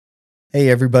Hey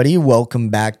everybody, welcome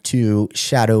back to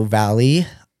Shadow Valley.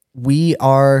 We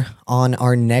are on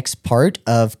our next part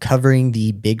of covering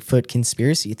the Bigfoot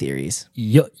conspiracy theories.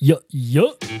 Yuh.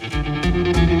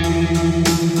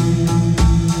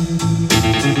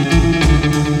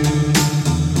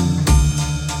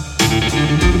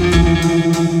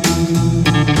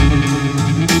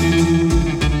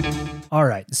 All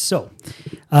right, so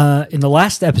in the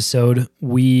last episode,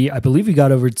 I believe we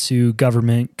got over to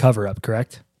government cover-up,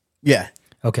 correct? Yeah.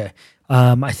 Okay.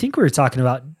 I think we were talking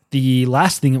about the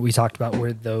last thing that we talked about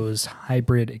were those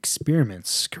hybrid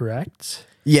experiments, correct?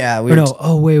 Yeah. Wait.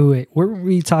 What were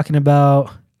we talking about?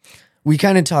 We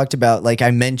kind of talked about, like I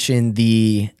mentioned, in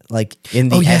the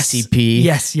SCP,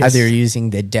 Yes. how they're using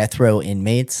the death row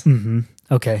inmates. Mm-hmm.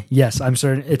 Okay. Yes, I'm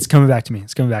certain. It's coming back to me.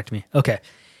 Okay.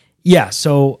 Yeah.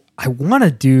 So I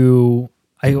want to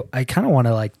I kind of want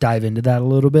to dive into that a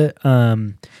little bit.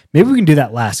 Maybe we can do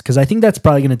that last because I think that's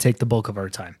probably going to take the bulk of our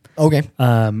time. Okay.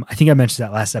 I think I mentioned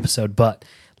that last episode, but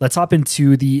let's hop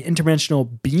into the interdimensional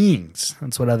beings.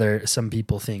 That's what some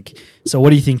people think. So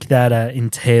what do you think that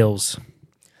entails?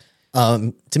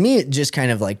 To me, it just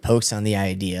kind of pokes on the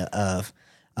idea of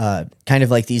kind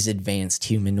of like these advanced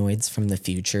humanoids from the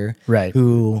future, right?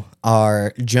 Who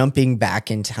are jumping back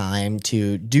in time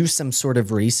to do some sort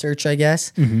of research, I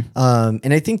guess. Mm-hmm.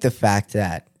 And I think the fact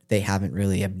that they haven't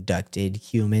really abducted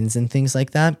humans and things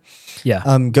like that,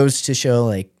 goes to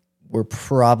show we're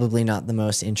probably not the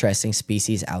most interesting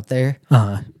species out there.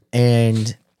 Uh-huh.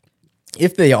 And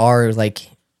if they are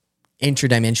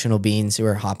interdimensional beings who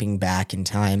are hopping back in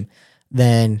time,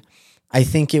 then I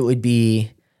think it would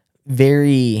be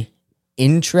very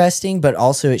interesting, but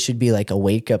also it should be a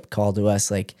wake-up call to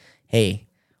us, hey,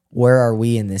 where are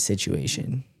we in this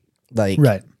situation?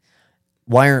 Right.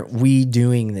 Why aren't we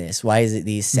doing this? Why is it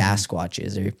these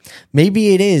Sasquatches? Or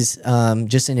maybe it is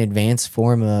just an advanced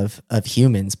form of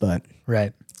humans, but...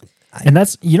 Right. And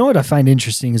that's, what I find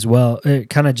interesting as well,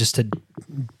 kind of just to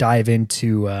dive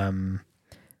into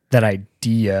that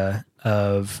idea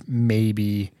of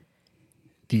maybe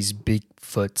these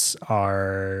Bigfoots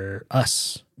are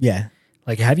us. Yeah.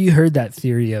 Have you heard that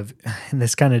theory of, and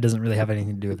this kind of doesn't really have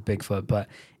anything to do with Bigfoot, but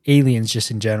aliens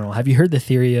just in general. Have you heard the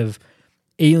theory of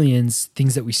aliens,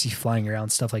 things that we see flying around,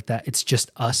 stuff like that? It's just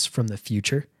us from the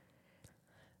future.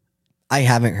 I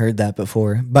haven't heard that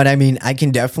before, but I mean, I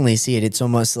can definitely see it. It's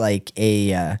almost like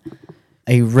a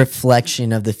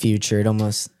reflection of the future. It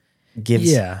almost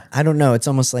gives, I don't know. It's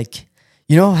almost like,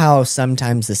 you know how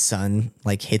sometimes the sun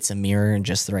hits a mirror in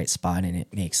just the right spot and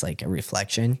it makes a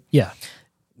reflection? Yeah.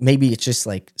 Maybe it's just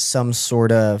some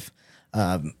sort of,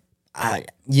 an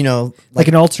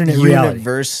alternate reality,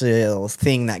 universal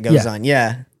thing that goes on.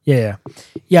 Yeah. Yeah.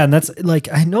 And that's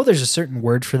I know there's a certain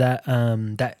word for that,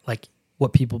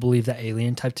 what people believe that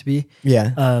alien type to be.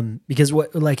 Yeah. Because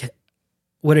what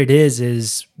it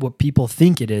is what people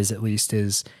think it is, at least,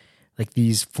 is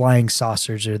these flying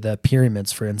saucers or the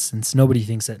pyramids, for instance. Nobody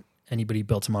thinks that anybody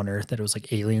built them on Earth, that it was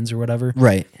aliens or whatever.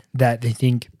 Right. That they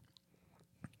think,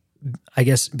 I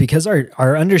guess, because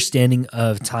our understanding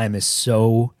of time is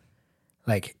so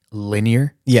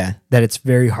linear. Yeah. That it's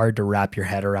very hard to wrap your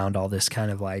head around all this kind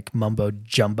of mumbo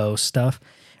jumbo stuff.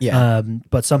 Yeah.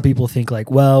 But some people think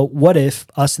well, what if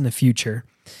us in the future,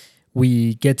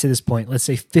 we get to this point, let's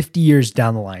say 50 years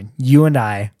down the line, you and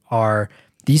I are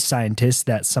these scientists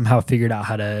that somehow figured out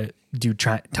how to do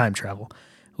time travel.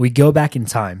 We go back in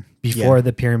time before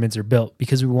the pyramids are built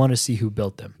because we want to see who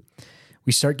built them.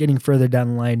 We start getting further down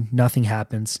the line. Nothing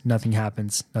happens. Why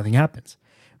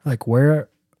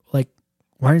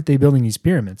aren't they building these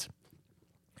pyramids?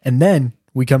 And then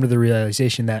we come to the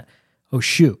realization that, oh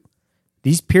shoot,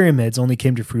 these pyramids only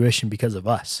came to fruition because of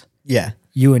us. Yeah.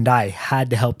 You and I had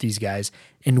to help these guys.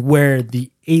 And where the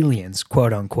aliens,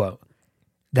 quote unquote,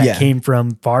 that came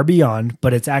from far beyond,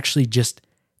 but it's actually just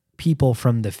people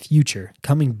from the future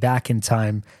coming back in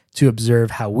time to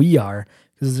observe how we are.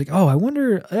 Because it's I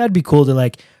wonder, that'd be cool to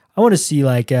I want to see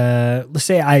let's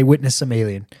say I witness some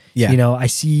alien. Yeah. I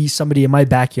see somebody in my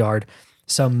backyard,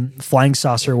 some flying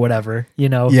saucer or whatever,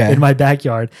 in my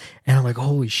backyard. And I'm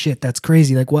holy shit, that's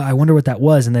crazy. I wonder what that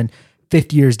was. And then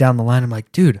 50 years down the line, I'm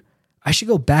dude, I should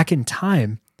go back in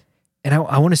time and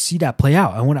I want to see that play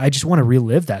out. I just want to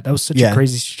relive that. That was such a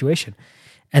crazy situation.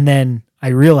 And then I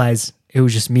realized it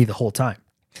was just me the whole time.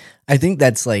 I think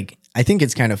that's I think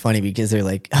it's kind of funny because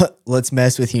they're let's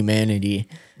mess with humanity.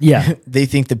 Yeah. They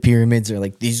think the pyramids are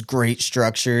these great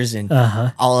structures and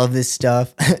all of this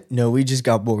stuff. No, we just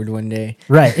got bored one day.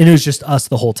 Right. And it was just us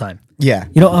the whole time. Yeah.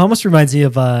 It almost reminds me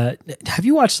of, have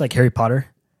you watched Harry Potter?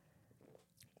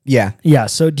 Yeah. Yeah.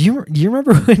 So do you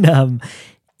remember when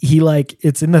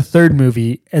it's in the third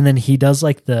movie, and then he does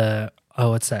like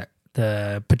what's that?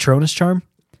 The Patronus charm.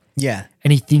 Yeah.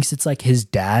 And he thinks it's like his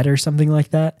dad or something like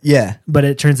that. Yeah. But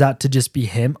it turns out to just be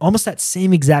him. Almost that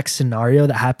same exact scenario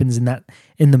that happens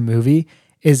in the movie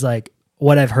is like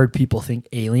what I've heard people think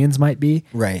aliens might be.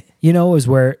 Right. Is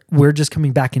where we're just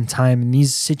coming back in time, and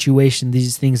these situations,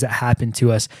 these things that happen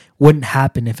to us wouldn't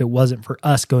happen if it wasn't for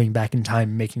us going back in time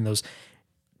and making those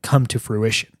come to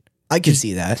fruition. I can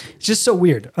see that. It's just so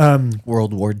weird.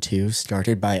 World War II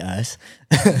started by us.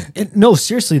 No,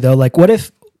 seriously though, like what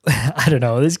if, I don't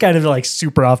know, this is kind of like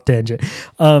super off tangent.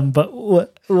 But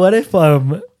what if,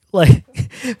 like,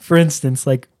 for instance,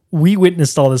 like we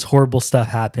witnessed all this horrible stuff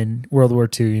happen, World War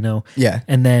II, Yeah.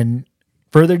 And then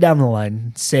further down the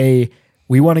line, say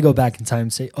we want to go back in time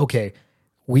and say, okay,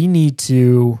 we need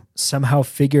to somehow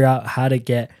figure out how to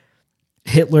get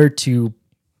Hitler to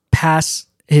pass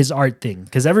his art thing,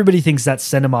 because everybody thinks that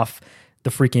sent him off the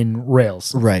freaking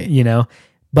rails. Right.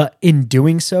 But in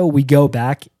doing so, we go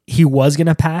back. He was going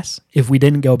to pass if we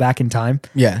didn't go back in time.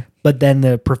 Yeah. But then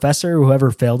the professor,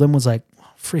 whoever failed him, was like,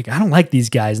 freak, I don't like these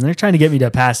guys, and they're trying to get me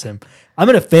to pass him. I'm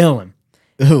going to fail him.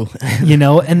 Ooh. And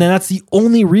then that's the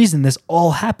only reason this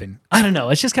all happened. I don't know.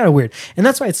 It's just kind of weird. And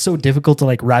that's why it's so difficult to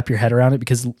like wrap your head around it,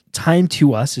 because time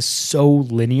to us is so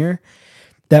linear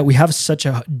that we have such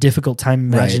a difficult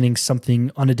time imagining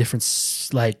something on a different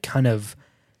like kind of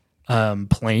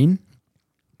plane,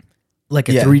 like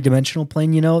a 3-dimensional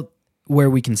plane, where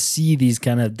we can see these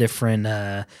kind of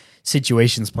different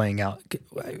situations playing out.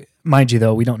 Mind you,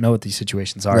 though, we don't know what these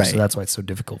situations are, so that's why it's so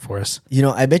difficult for us.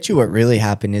 I bet you what really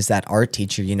happened is that art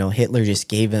teacher, Hitler just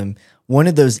gave him one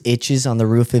of those itches on the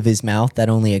roof of his mouth that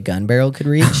only a gun barrel could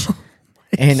reach.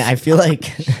 And I feel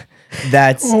like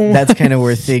that's kind of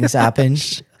where things happen.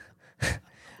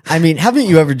 I mean, haven't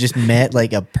you ever just met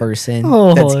like a person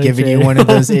that's giving you one of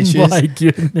those itches? My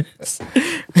goodness.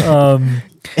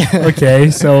 Okay,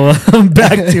 so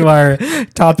back to our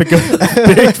topic of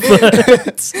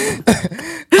Bigfoot.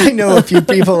 I know a few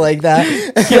people like that.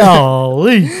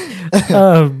 Golly.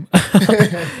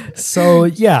 So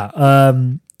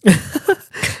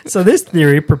this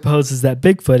theory proposes that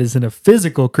Bigfoot isn't a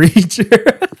physical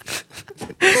creature.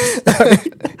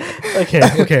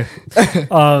 Okay.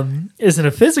 Isn't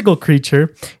a physical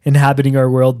creature inhabiting our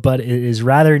world, but it is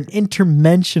rather an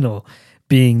interdimensional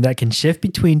being that can shift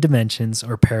between dimensions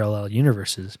or parallel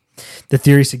universes. The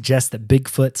theory suggests that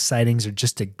Bigfoot sightings are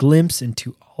just a glimpse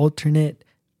into alternate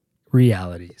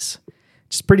realities.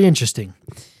 Which is pretty interesting.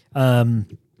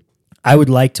 I would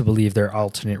like to believe there are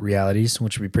alternate realities,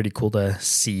 which would be pretty cool to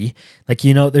see. Like,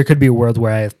 there could be a world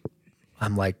where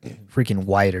I'm like freaking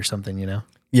white or something,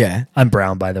 Yeah. I'm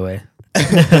brown, by the way.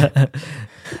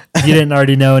 You didn't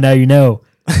already know, now you know.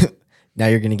 Now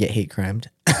you're going to get hate crimed.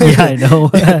 Yeah, I know.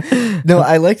 No,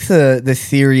 I like the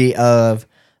theory of,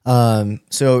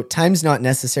 so time's not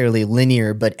necessarily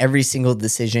linear, but every single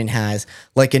decision has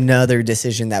like another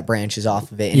decision that branches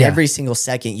off of it. And every single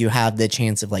second you have the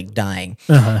chance of like dying.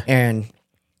 And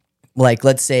like,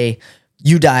 let's say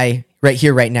you die right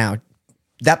here, right now.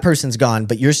 That person's gone,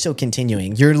 but you're still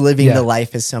continuing. You're living the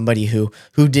life as somebody who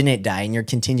didn't die, and you're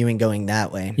continuing going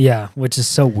that way. Yeah, which is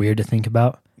so weird to think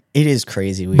about. It is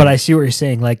crazy weird. But I see what you're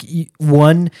saying. Like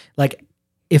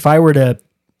if I were to,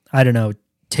 I don't know,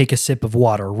 take a sip of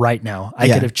water right now, I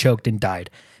could have choked and died.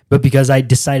 But because I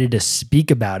decided to speak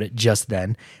about it just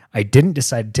then, I didn't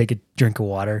decide to take a drink of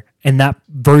water, and that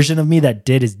version of me that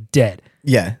did is dead.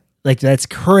 Yeah. Like, that's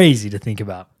crazy to think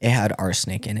about. It had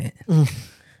arsenic in it.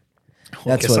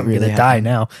 That's what I'm really gonna die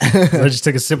now. So I just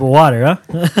took a sip of water, huh?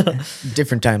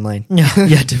 Different timeline.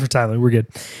 Yeah, different timeline. We're good.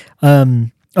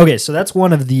 Okay, so that's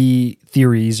one of the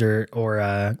theories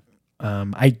or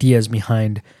ideas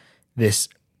behind this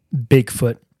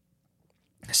Bigfoot,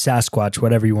 Sasquatch,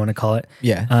 whatever you want to call it.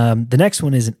 Yeah. The next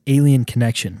one is an alien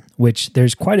connection, which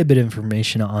there's quite a bit of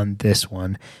information on this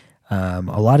one.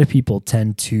 A lot of people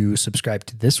tend to subscribe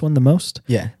to this one the most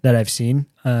that I've seen.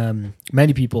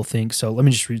 Many people think, so let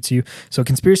me just read it to you. So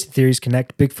conspiracy theories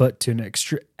connect Bigfoot to an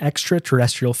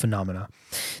extraterrestrial phenomena.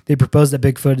 They propose that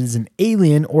Bigfoot is an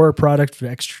alien or a product of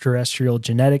extraterrestrial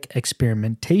genetic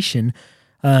experimentation.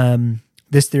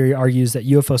 This theory argues that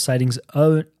UFO sightings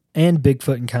and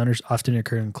Bigfoot encounters often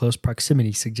occur in close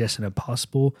proximity, suggesting a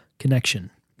possible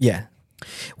connection. Yeah.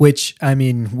 Which, I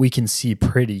mean, we can see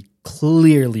pretty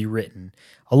clearly written.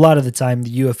 A lot of the time,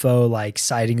 the UFO like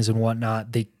sightings and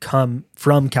whatnot, they come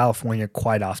from California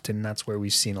quite often. That's where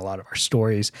we've seen a lot of our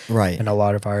stories, right, and a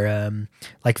lot of our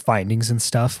like findings and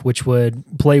stuff, which would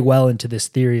play well into this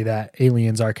theory that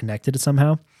aliens are connected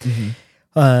somehow. Mm-hmm.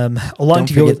 Don't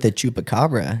forget the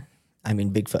chupacabra. I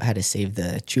mean, Bigfoot had to save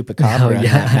the chupacabra in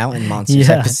that Mountain Monsters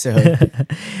episode.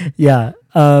 Yeah.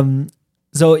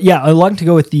 So yeah, along to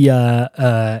go with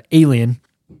the alien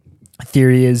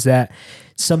theory is that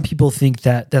some people think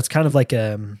that that's kind of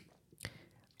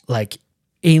like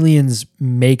aliens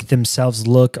make themselves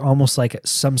look almost like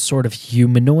some sort of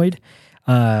humanoid,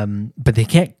 but they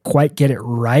can't quite get it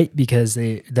right because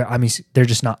they're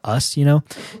just not us, you know?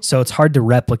 So it's hard to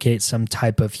replicate some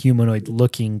type of humanoid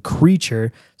looking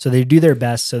creature. So they do their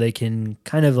best so they can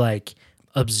kind of like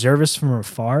observe us from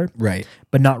afar, right?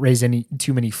 But not raise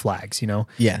too many flags, you know?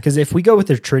 Yeah. Because if we go with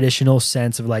the traditional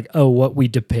sense of like, oh, what we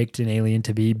depict an alien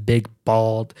to be, big,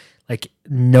 bald, like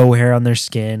no hair on their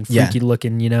skin, freaky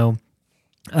looking, you know,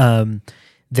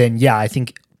 then yeah, I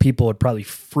think people would probably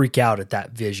freak out at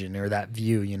that vision or that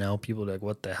view, you know? People would be like,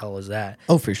 what the hell is that?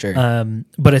 Oh, for sure.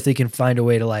 But if they can find a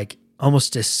way to like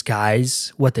almost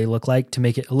disguise what they look like to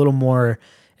make it a little more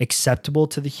acceptable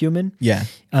to the human. Yeah.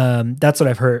 That's what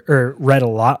I've heard or read a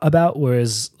lot about,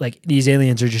 whereas like these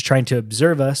aliens are just trying to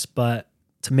observe us, but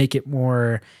to make it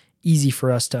more easy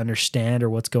for us to understand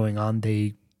or what's going on,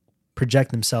 they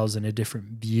project themselves in a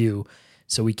different view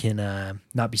so we can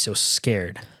not be so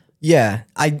scared. Yeah.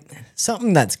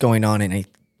 Something that's going on, and I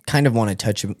kind of want to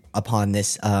touch upon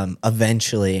this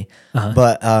eventually,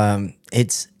 but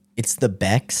it's the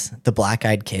Becks, the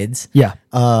black-eyed kids. Yeah.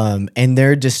 And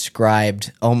they're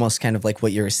described almost kind of like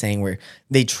what you were saying, where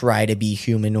they try to be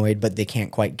humanoid, but they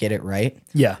can't quite get it right.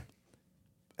 Yeah.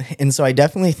 And so I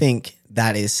definitely think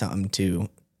that is something to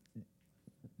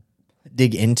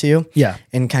dig into. Yeah.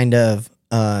 And kind of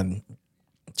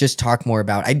just talk more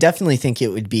about. I definitely think it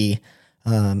would be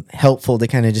helpful to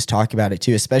kind of just talk about it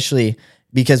too, especially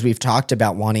because we've talked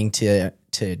about wanting to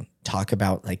talk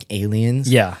about like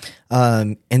aliens. Yeah.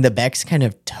 And the Becks kind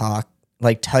of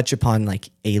touch upon like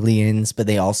aliens, but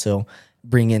they also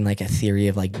bring in like a theory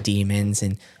of like demons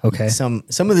and some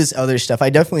of this other stuff. I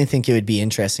definitely think it would be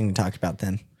interesting to talk about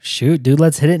them. Shoot, dude,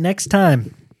 let's hit it next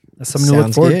time. That's something to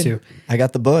look forward to. I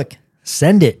got the book.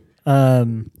 Send it. But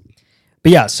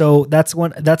yeah, so that's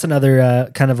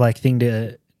another kind of like thing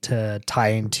to tie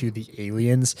into the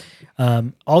aliens.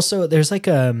 Also, there's like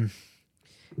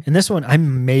and this one, I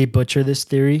may butcher this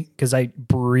theory because I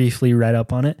briefly read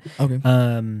up on it. Okay.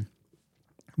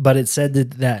 But it said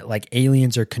that like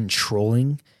aliens are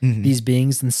controlling these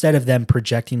beings instead of them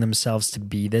projecting themselves to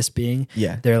be this being.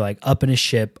 Yeah. They're like up in a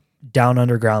ship, down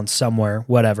underground somewhere,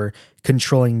 whatever,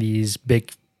 controlling these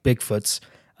Bigfoots.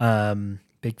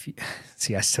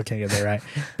 See, I still can't get that right.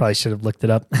 Probably should have looked it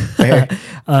up.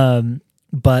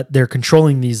 But they're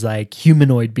controlling these like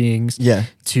humanoid beings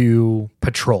to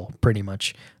patrol pretty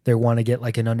much. They want to get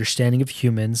like an understanding of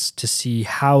humans to see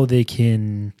how they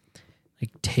can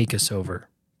like take us over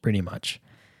pretty much.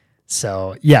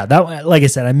 So yeah, that, like I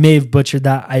said, I may have butchered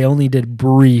that. I only did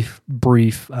brief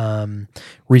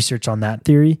research on that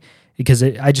theory because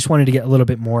I just wanted to get a little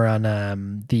bit more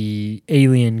on the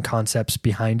alien concepts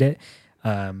behind it.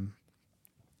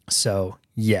 So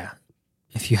yeah.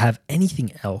 If you have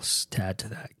anything else to add to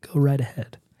that, go right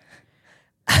ahead.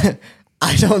 I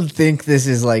don't think this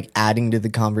is like adding to the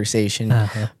conversation,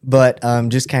 but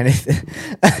just kind of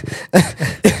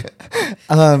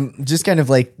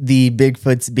like the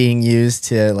Bigfoots being used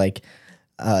to like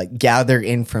gather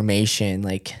information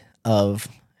like of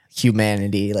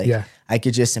humanity. Like I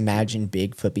could just imagine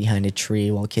Bigfoot behind a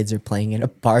tree while kids are playing in a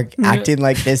park, acting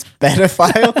like this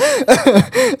pedophile.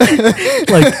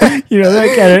 Like, you know,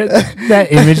 that kind of,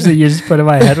 that image that you just put in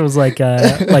my head was like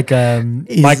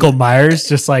Michael Myers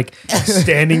just like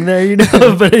standing there, you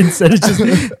know, but instead it's just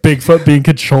Bigfoot being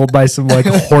controlled by some like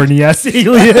horny ass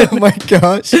alien. Oh my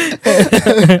gosh.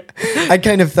 I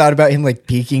kind of thought about him like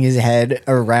peeking his head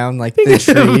around like the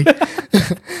tree.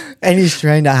 And he's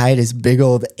trying to hide his big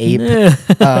old ape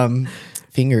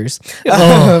fingers.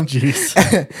 Oh, jeez.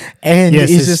 And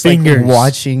he's just fingers. Like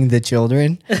watching the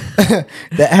children.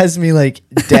 That has me like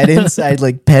dead inside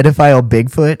like pedophile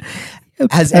Bigfoot.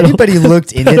 Has anybody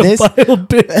looked into this?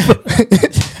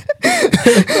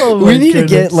 We need to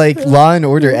get like Law and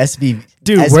Order SB.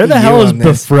 Dude, where the hell is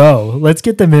Befro? Let's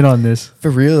get them in on this.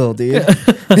 For real, dude.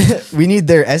 We need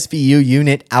their SVU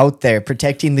unit out there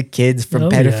protecting the kids from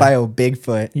pedophile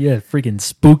Bigfoot. Yeah, freaking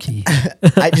spooky.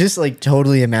 I just like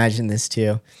totally imagine this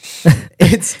too.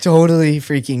 It's totally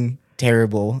freaking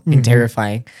terrible and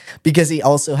terrifying because he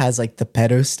also has like the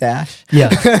pedo stash. Yeah,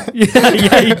 he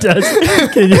does.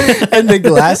 And the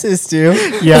glasses too.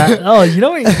 Yeah. Oh, you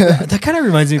know what? That kind of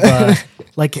reminds me of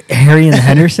like Harry and the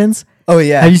Hendersons. Oh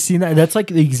yeah. Have you seen that? That's like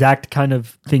the exact kind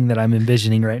of thing that I'm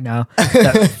envisioning right now.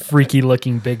 That freaky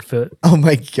looking Bigfoot. Oh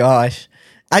my gosh.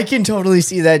 I can totally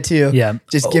see that too. Yeah.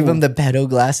 Just give him the pedo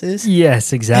glasses.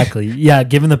 Yes, exactly. Yeah,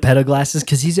 give him the pedo glasses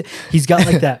because he's got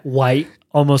like that white,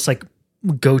 almost like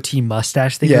goatee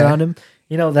mustache thing around him.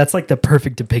 You know, that's like the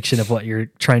perfect depiction of what you're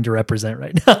trying to represent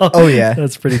right now. Oh, yeah.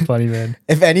 That's pretty funny, man.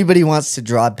 If anybody wants to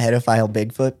draw pedophile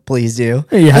Bigfoot, please do.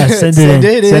 Yeah, send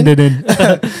it in.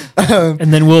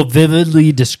 And then we'll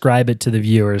vividly describe it to the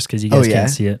viewers because you guys can't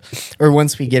see it. Or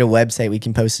once we get a website, we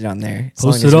can post it on there.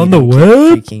 Post it on the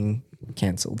web? Freaking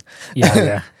canceled.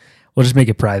 Yeah. We'll just make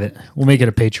it private. We'll make it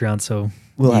a Patreon, so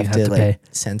we'll have to pay.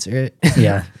 Censor it.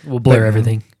 Yeah, we'll blur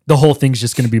everything. The whole thing's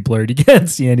just going to be blurred. You can't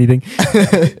see anything.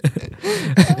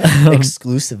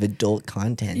 Exclusive adult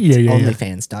content.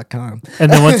 Onlyfans.com.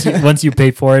 And then once you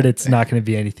pay for it, it's not going to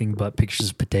be anything but pictures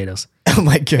of potatoes. Oh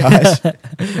my gosh.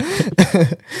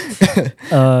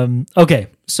 Okay,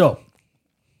 so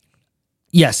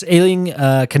yes,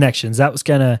 alien connections. That was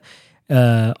kind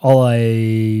of all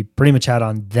I pretty much had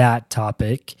on that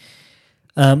topic.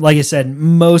 Like I said,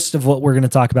 most of what we're going to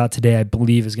talk about today, I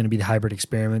believe, is going to be the hybrid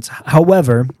experiments.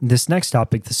 However, this next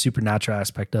topic, the supernatural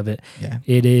aspect of it,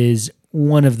 it is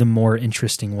one of the more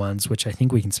interesting ones, which I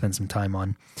think we can spend some time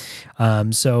on.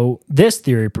 So this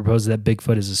theory proposes that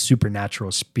Bigfoot is a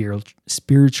supernatural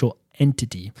spiritual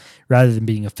entity rather than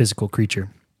being a physical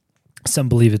creature. Some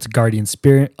believe it's a guardian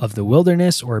spirit of the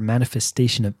wilderness or a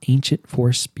manifestation of ancient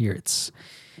forest spirits.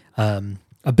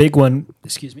 A big one,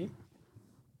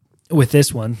 with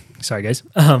this one, sorry guys.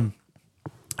 A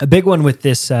big one with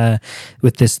this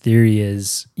theory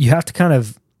is you have to kind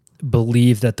of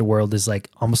believe that the world is like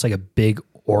almost like a big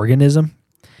organism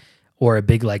or a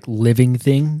big like living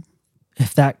thing,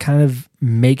 if that kind of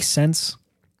makes sense.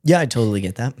 Yeah, I totally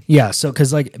get that. Yeah, so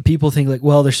because like people think like,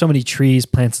 well, there's so many trees,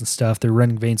 plants, and stuff. They're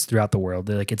running veins throughout the world.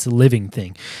 They're like it's a living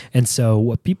thing, and so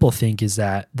what people think is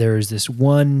that there's this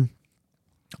one,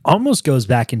 almost goes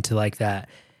back into like that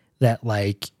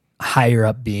like higher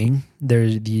up being.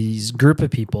 There's these group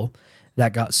of people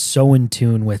that got so in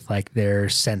tune with like their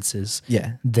senses,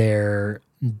 their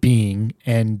being,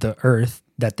 and the earth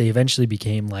that they eventually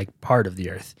became like part of the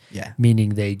earth. Yeah, meaning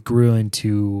they grew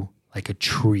into like a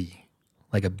tree.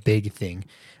 Like a big thing,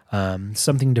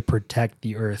 something to protect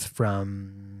the earth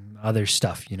from other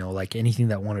stuff, you know, like anything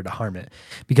that wanted to harm it.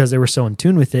 Because they were so in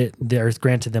tune with it, the earth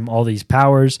granted them all these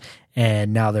powers,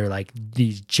 and now they're like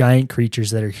these giant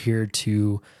creatures that are here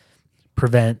to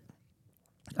prevent,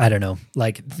 I don't know,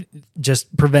 like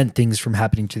just prevent things from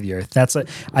happening to the earth. That's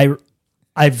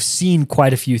I've seen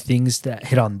quite a few things that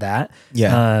hit on that.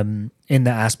 Yeah. In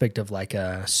the aspect of like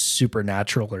a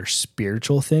supernatural or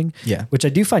spiritual thing. Yeah. Which I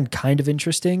do find kind of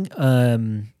interesting.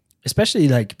 Especially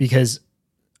like because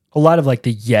a lot of like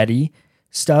the Yeti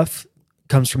stuff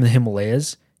comes from the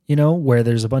Himalayas, you know, where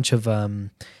there's a bunch of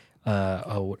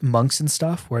monks and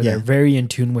stuff where they're very in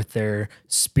tune with their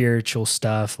spiritual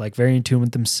stuff, like very in tune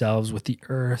with themselves, with the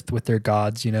earth, with their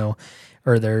gods, you know,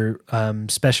 or their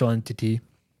special entity.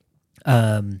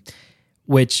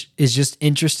 Which is just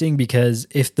interesting because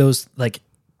if those like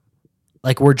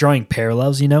we're drawing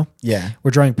parallels, you know? Yeah.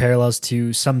 We're drawing parallels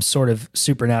to some sort of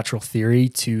supernatural theory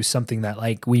to something that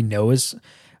like we know is,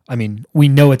 I mean, we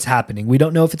know it's happening. We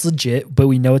don't know if it's legit, but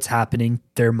we know it's happening.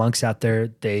 There are monks out there.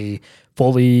 They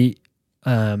fully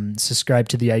subscribe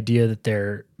to the idea that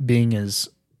their being is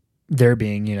their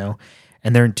being, you know,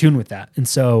 and they're in tune with that. And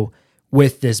so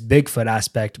with this Bigfoot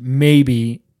aspect,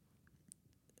 maybe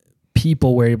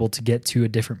people were able to get to a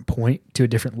different point, to a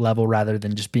different level, rather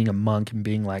than just being a monk and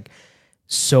being like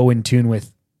so in tune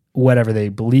with whatever they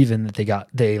believe in that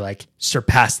they like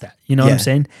surpassed that. You know what I'm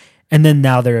saying? And then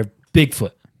now they're a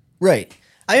Bigfoot. Right.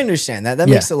 I understand that. That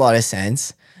makes a lot of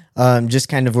sense. Just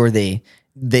kind of where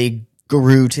they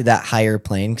grew to that higher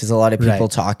plane, because a lot of people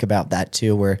talk about that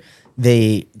too, where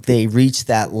they reach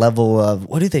that level of,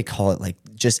 what do they call it? Like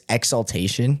just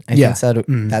exaltation. I guess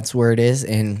that's where it is.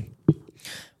 And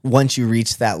once you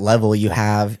reach that level, you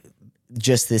have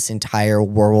just this entire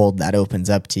world that opens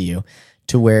up to you,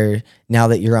 to where now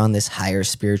that you're on this higher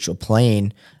spiritual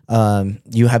plane,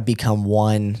 you have become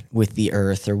one with the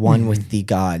earth or one with the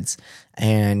gods.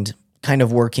 And kind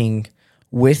of working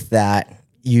with that,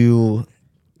 you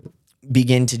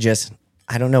begin to just,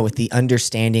 I don't know, with the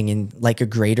understanding and like a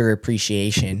greater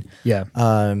appreciation. Yeah.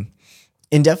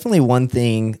 And definitely one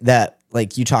thing that,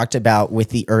 like you talked about with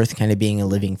the earth kind of being a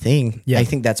living thing. Yeah. I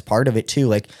think that's part of it too.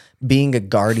 Like being a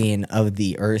guardian of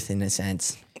the earth in a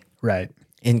sense. Right.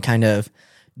 And kind of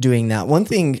doing that. One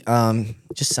thing,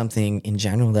 just something in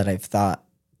general that I've thought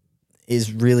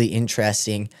is really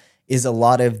interesting is a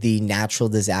lot of the natural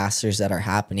disasters that are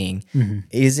happening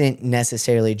isn't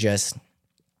necessarily just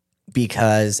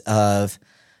because of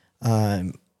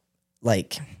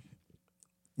like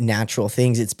natural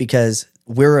things. It's because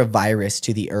we're a virus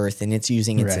to the earth and it's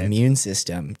using its immune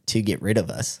system to get rid of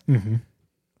us. Mm-hmm.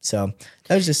 So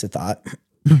that was just a thought.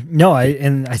 No,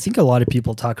 I think a lot of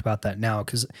people talk about that now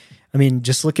because, I mean,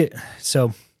 just look at, so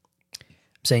I'm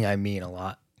saying I mean a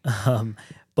lot,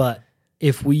 but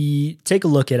if we take a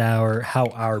look at how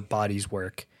our bodies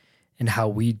work and how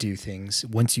we do things,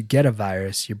 once you get a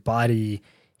virus, your body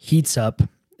heats up.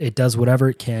 It does whatever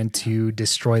it can to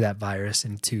destroy that virus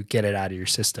and to get it out of your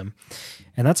system.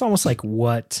 And that's almost like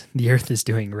what the earth is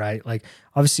doing, right? Like,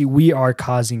 obviously, we are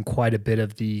causing quite a bit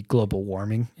of the global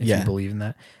warming, if you believe in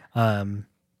that.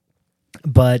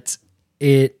 But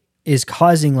it is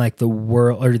causing like the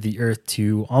world or the earth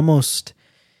to almost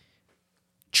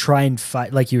try and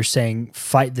fight, like you were saying,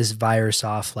 fight this virus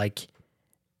off, like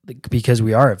because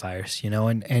we are a virus,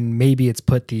 and maybe it's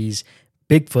put these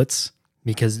Bigfoots,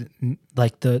 because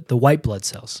like the white blood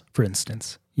cells, for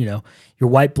instance, your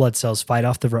white blood cells fight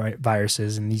off the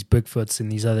viruses, and these Bigfoots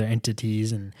and these other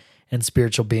entities and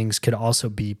spiritual beings could also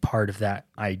be part of that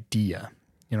idea.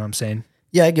 You know what I'm saying?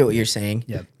 Yeah, I get what you're saying.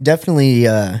 Yeah, definitely.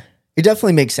 It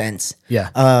definitely makes sense. Yeah.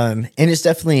 And it's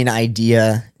definitely an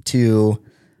idea to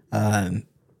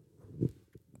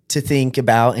think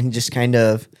about, and just kind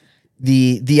of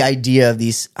the idea of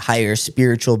these higher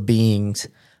spiritual beings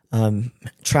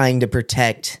trying to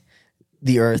protect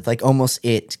the earth, like almost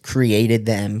it created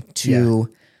them to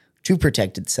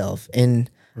protect itself. And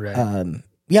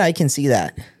I can see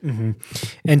that. Mm-hmm.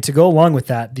 And to go along with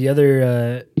that, the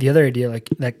other idea, like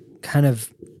that kind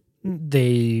of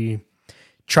they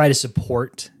try to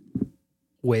support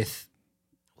with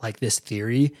like this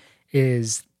theory,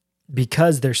 is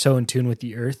because they're so in tune with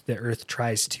the earth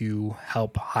tries to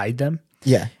help hide them.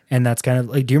 Yeah. And that's kind of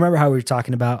like, do you remember how we were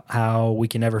talking about how we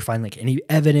can never find like any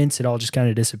evidence? It all just kind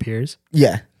of disappears.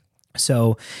 Yeah.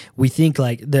 So we think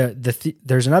like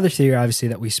there's another theory obviously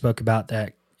that we spoke about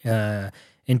that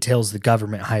entails the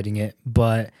government hiding it.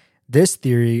 But this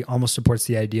theory almost supports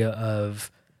the idea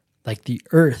of like the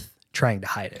earth trying to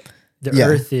hide it. The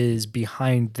earth is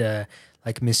behind the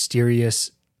like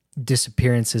mysterious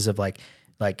disappearances of like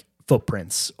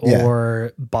footprints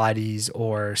or bodies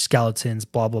or skeletons,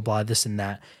 blah, blah, blah, this and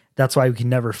that. That's why we can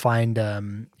never find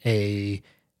any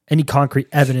concrete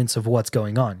evidence of what's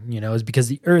going on, is because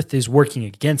the earth is working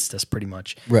against us pretty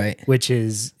much. Right. Which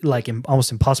is like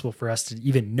almost impossible for us to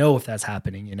even know if that's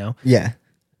happening, Yeah.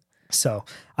 So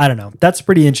I don't know. That's a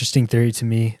pretty interesting theory to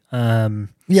me.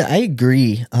 Yeah, I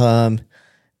agree.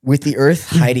 With the earth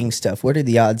hiding stuff, what are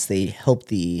the odds they help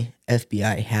the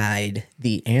FBI hide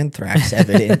the anthrax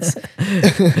evidence?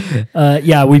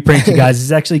 Yeah, we pranked you guys.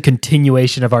 It's actually a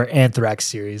continuation of our anthrax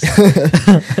series.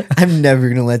 I'm never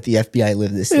going to let the FBI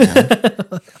live this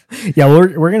down. Yeah,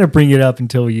 we're going to bring it up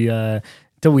until the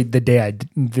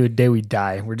day we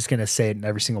die. We're just going to say it in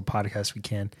every single podcast we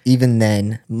can. Even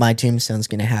then, my tombstone's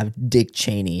going to have Dick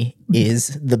Cheney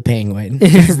is the penguin.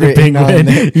 Is the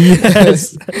penguin.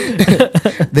 Yes.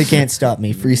 They can't stop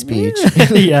me. Free speech.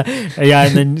 Yeah.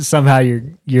 And then somehow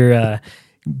your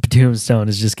tombstone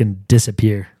is just going to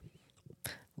disappear.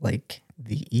 Like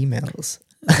the emails.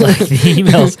 Like the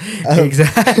emails.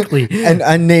 Exactly. An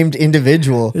unnamed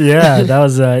individual. Yeah, that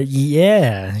was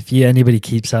if anybody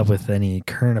keeps up with any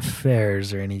current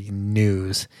affairs or any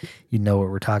news, you know what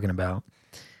we're talking about.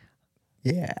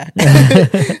 Yeah.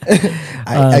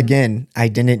 I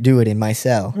didn't do it in my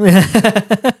cell.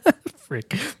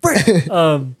 Frick.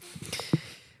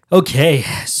 Okay,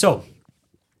 so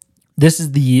this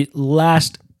is the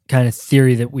last kind of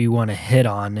theory that we want to hit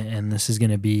on, and this is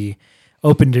going to be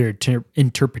open to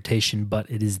interpretation, but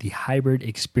it is the hybrid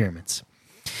experiments.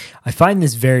 I find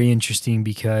this very interesting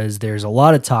because there's a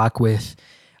lot of talk with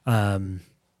kind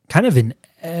of in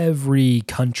every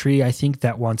country, I think,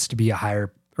 that wants to be a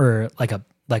higher, or like a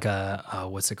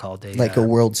what's it called? A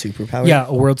world superpower? Yeah,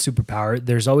 a world superpower.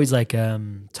 There's always like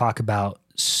talk about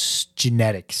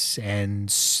genetics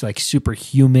and like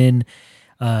superhuman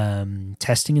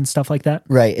testing and stuff like that.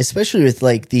 Right. Especially with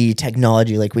like the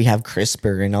technology, like we have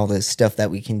CRISPR and all this stuff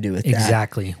that we can do with that.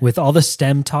 Exactly. With all the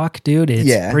STEM talk, dude,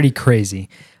 it's pretty crazy.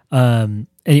 Go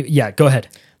ahead.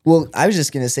 Well, I was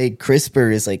just going to say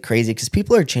CRISPR is like crazy because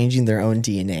people are changing their own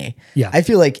DNA. Yeah. I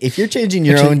feel like if you're changing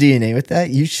your own DNA with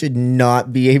that, you should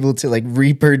not be able to like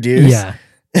reproduce. Yeah.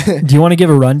 Do you want to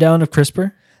give a rundown of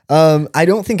CRISPR? I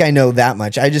don't think I know that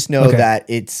much. I just know that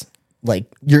it's like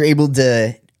you're able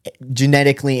to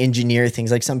genetically engineer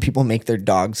things. Like some people make their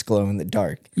dogs glow in the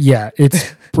dark. Yeah,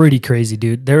 it's pretty crazy,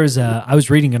 dude. I was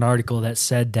reading an article that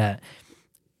said that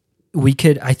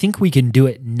I think we can do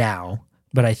it now,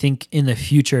 but I think in the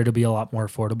future it'll be a lot more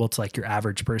affordable to like your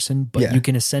average person. But you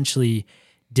can essentially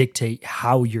dictate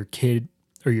how your kid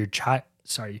or your child,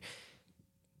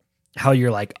 how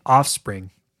your like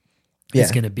offspring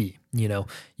is going to be. You know,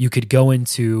 you could go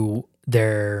into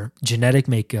their genetic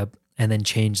makeup and then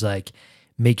change, like,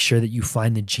 make sure that you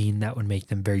find the gene that would make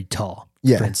them very tall,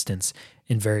 for instance,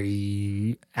 and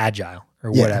very agile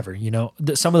or whatever. You know,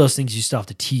 some of those things you still have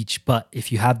to teach, but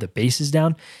if you have the bases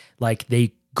down, like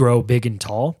they grow big and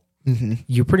tall,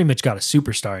 you pretty much got a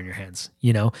superstar in your hands,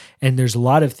 you know? And there's a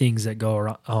lot of things that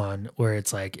go on where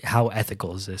it's like, how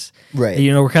ethical is this? Right.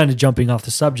 You know, we're kind of jumping off the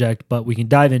subject, but we can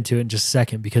dive into it in just a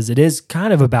second because it is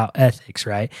kind of about ethics,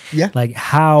 right? Yeah. Like,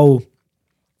 how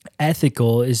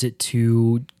ethical is it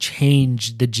to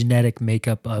change the genetic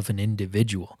makeup of an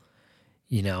individual?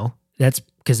 You know, that's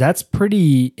because that's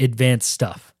pretty advanced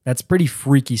stuff. That's pretty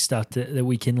freaky stuff that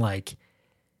we can like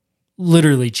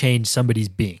literally change somebody's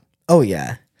being. Oh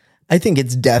yeah. I think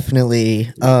it's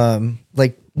definitely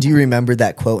like, do you remember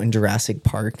that quote in Jurassic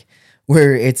Park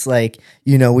where it's like,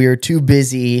 you know, we were too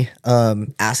busy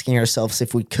asking ourselves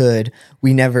if we could.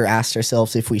 We never asked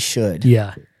ourselves if we should.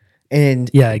 Yeah. And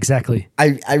yeah, exactly.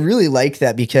 I really like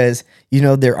that because, you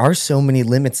know, there are so many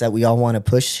limits that we all want to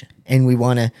push and we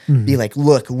want to be like,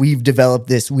 look, we've developed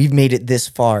this. We've made it this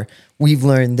far. We've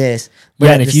learned this. But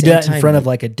yeah, and if you do that in front of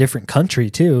like a different country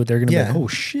too, they're going to be like, oh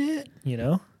shit, you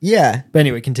know? Yeah. But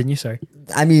anyway, continue. Sorry.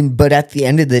 I mean, but at the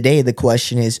end of the day, the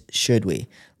question is, should we?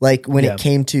 Like when it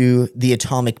came to the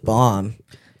atomic bomb,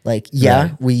 like,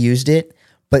 we used it,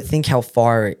 but think how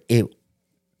far it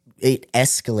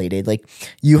escalated. Like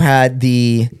you had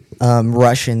the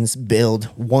Russians build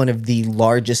one of the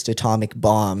largest atomic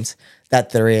bombs that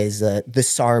there is, the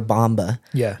Tsar Bomba.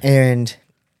 Yeah. And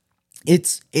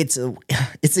it's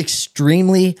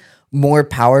extremely more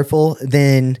powerful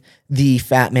than the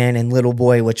Fat Man and Little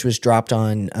Boy, which was dropped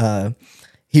on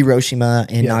Hiroshima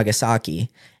and Nagasaki.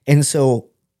 And so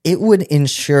it would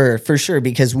ensure for sure,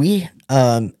 because we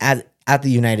at the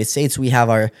United States, we have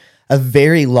a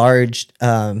very large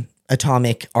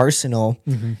atomic arsenal,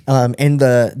 and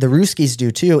the Ruskies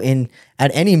do too. And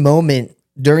at any moment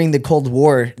during the Cold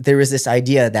War, there was this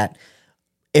idea that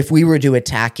if we were to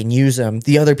attack and use them,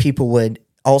 the other people would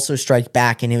also strike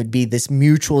back, and it would be this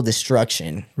mutual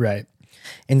destruction. Right.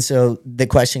 And so the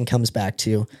question comes back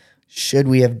to, should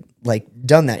we have like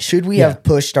done that? Should we have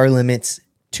pushed our limits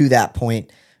to that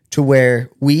point to where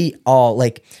we all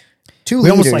like we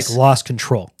almost like lost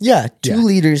control. Yeah. Two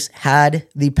leaders had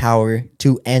the power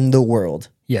to end the world.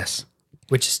 Yes.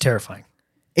 Which is terrifying.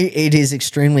 It is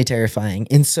extremely terrifying.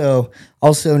 And so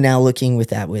also now looking with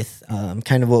that, with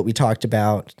kind of what we talked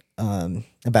about 2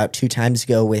 times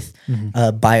ago with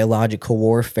biological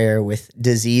warfare with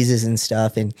diseases and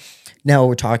stuff. And now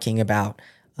we're talking about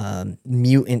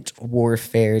mutant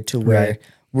warfare to where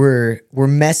we're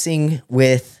messing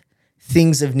with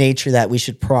things of nature that we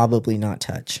should probably not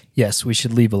touch. Yes, we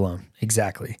should leave alone.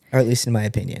 Exactly. Or at least in my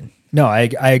opinion. No, I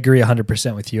agree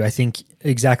 100% with you. I think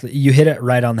exactly. You hit it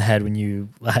right on the head when you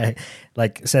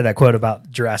like said that quote about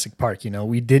Jurassic Park. You know,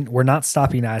 we're not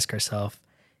stopping to ask ourselves,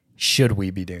 should we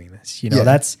be doing this? You know,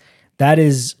 that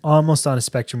is almost on a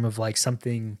spectrum of like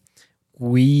something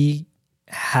we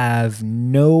have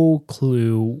no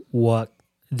clue what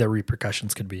the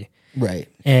repercussions could be. Right.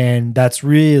 And that's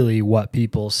really what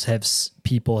people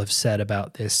have said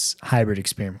about this hybrid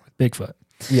experiment with Bigfoot.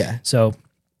 Yeah. So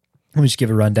let me just give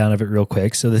a rundown of it real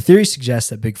quick. So the theory suggests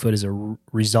that Bigfoot is a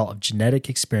result of genetic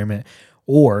experiment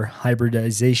or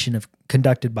hybridization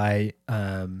conducted by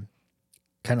kind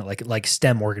of like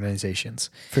STEM organizations.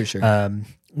 For sure.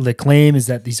 The claim is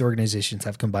that these organizations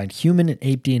have combined human and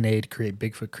ape DNA to create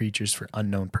Bigfoot creatures for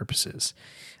unknown purposes.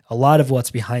 A lot of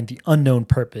what's behind the unknown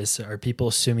purpose are people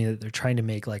assuming that they're trying to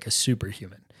make like a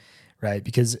superhuman, right?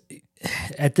 Because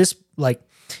at this, like,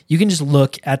 you can just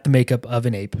look at the makeup of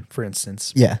an ape, for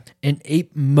instance. Yeah. An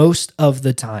ape most of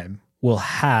the time will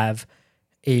have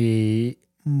a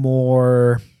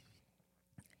more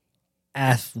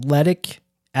athletic,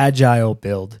 agile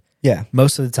build. Yeah.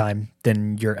 Most of the time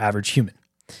than your average human,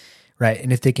 right?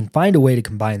 And if they can find a way to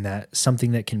combine that,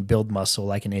 something that can build muscle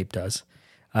like an ape does,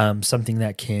 something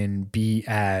that can be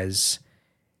as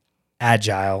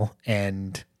agile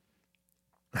and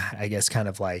I guess kind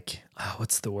of like,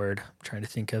 what's the word I'm trying to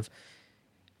think of?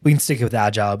 We can stick with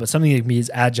agile, but something that can be as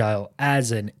agile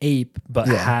as an ape, but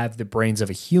have the brains of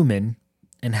a human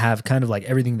and have kind of like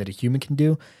everything that a human can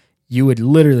do, you would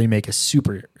literally make a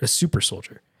super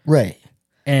soldier. Right.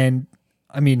 And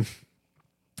I mean,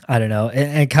 I don't know.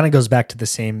 And it kind of goes back to the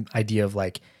same idea of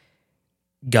like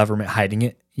government hiding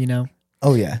it, you know?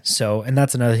 Oh, yeah. So, and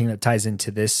that's another thing that ties into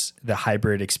this, the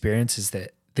hybrid experience, is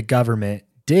that the government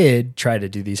did try to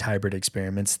do these hybrid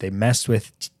experiments. They messed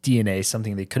with DNA,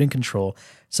 something they couldn't control,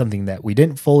 something that we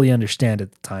didn't fully understand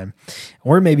at the time,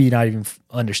 or maybe not even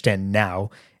understand now.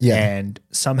 Yeah. And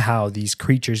somehow these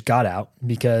creatures got out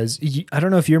because I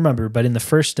don't know if you remember, but in the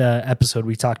first episode,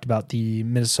 we talked about the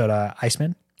Minnesota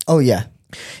Iceman. Oh, yeah.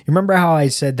 You remember how I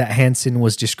said that Hansen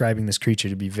was describing this creature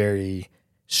to be very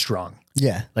strong?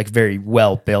 Yeah. Like very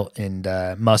well built and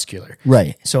muscular.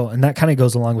 Right. So, and that kind of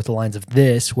goes along with the lines of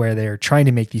this, where they're trying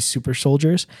to make these super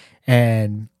soldiers.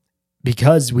 And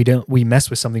because we messed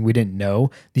with something we didn't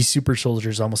know, these super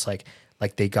soldiers almost like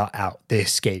they got out, they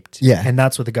escaped. Yeah. And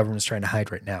that's what the government's trying to hide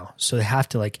right now. So they have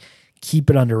to like keep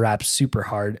it under wraps super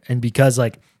hard. And because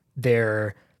like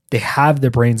they have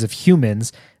the brains of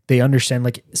humans, they understand,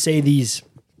 like, say these,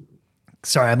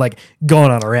 sorry, I'm like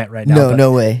going on a rant right now.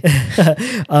 No way.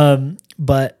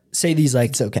 But say these, like,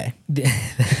 it's okay.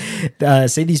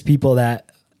 Say these people that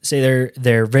say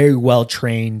they're very well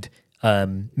trained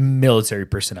military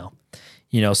personnel.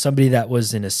 You know, somebody that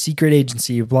was in a secret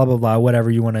agency, blah blah blah, whatever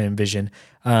you want to envision.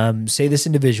 Say this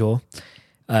individual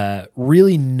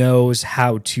really knows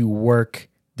how to work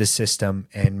the system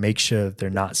and make sure that they're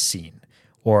not seen,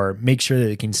 or make sure that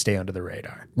they can stay under the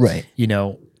radar. Right. You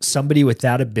know, somebody with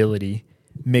that ability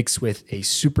mixed with a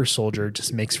super soldier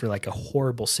just makes for like a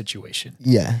horrible situation.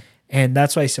 Yeah. And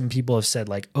that's why some people have said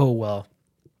like, oh, well,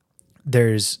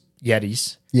 there's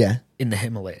Yetis in the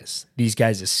Himalayas. These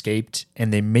guys escaped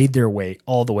and they made their way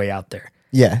all the way out there.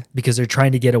 Yeah. Because they're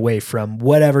trying to get away from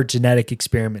whatever genetic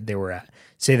experiment they were at.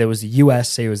 Say that was the US,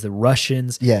 say it was the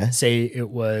Russians, say it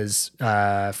was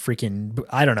freaking,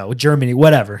 I don't know, Germany,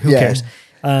 whatever, who cares?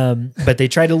 But they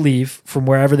tried to leave from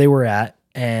wherever they were at,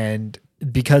 and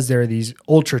because there are these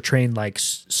ultra trained like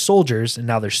soldiers and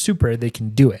now they're super, they can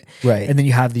do it. Right. And then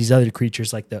you have these other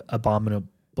creatures like the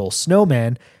abominable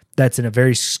snowman that's in a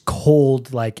very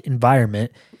cold like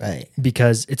environment. Right.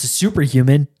 Because it's a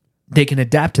superhuman, they can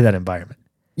adapt to that environment.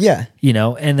 Yeah. You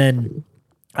know, and then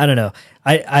I don't know.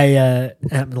 I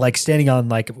am like standing on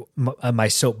like my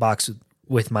soapbox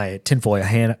with my tinfoil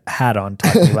hat on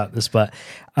talking about this, but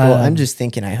well, I'm just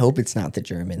thinking, I hope it's not the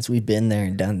Germans. We've been there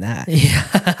and done that.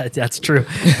 Yeah, that's true.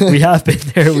 We have been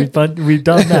there. We've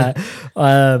done that.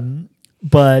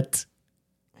 But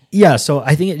yeah, so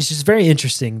I think it's just very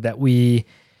interesting that we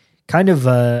kind of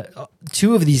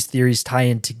two of these theories tie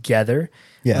in together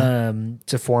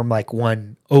to form like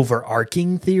one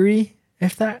overarching theory,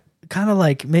 if that kind of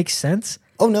like makes sense.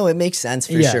 Oh no, it makes sense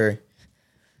for sure.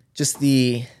 Just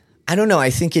I don't know. I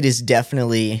think it is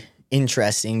definitely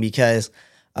interesting because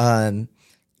you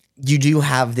do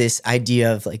have this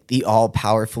idea of like the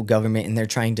all-powerful government, and they're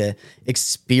trying to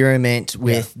experiment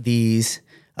with these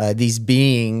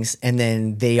beings, and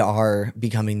then they are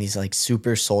becoming these like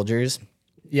super soldiers.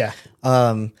 Yeah.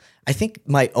 I think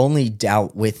my only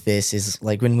doubt with this is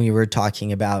like when we were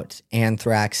talking about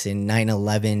anthrax and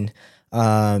 9/11,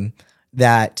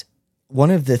 that one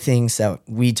of the things that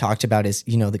we talked about is,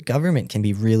 you know, the government can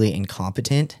be really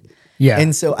incompetent. Yeah.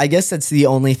 And so I guess that's the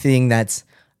only thing that's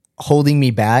holding me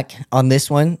back on this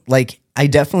one. Like, I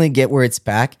definitely get where it's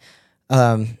back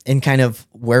and kind of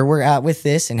where we're at with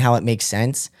this and how it makes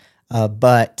sense.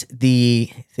 But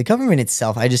the government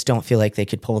itself, I just don't feel like they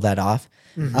could pull that off.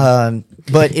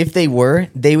 Mm-hmm. But if they were,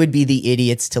 they would be the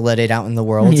idiots to let it out in the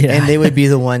world, and they would be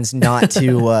the ones not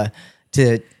to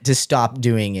stop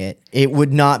doing it. It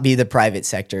would not be the private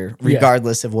sector,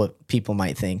 regardless of what people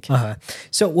might think.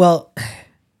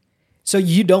 So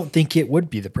you don't think it would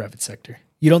be the private sector?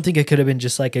 You don't think it could have been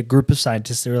just like a group of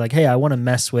scientists that were like, hey, I want to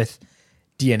mess with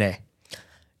DNA?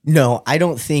 No, I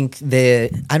don't think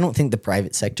the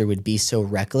private sector would be so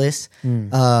reckless.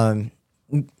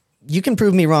 You can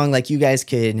prove me wrong. Like, you guys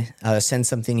could send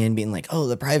something in being like, oh,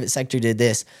 the private sector did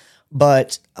this.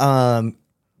 But,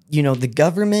 you know, the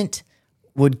government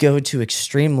would go to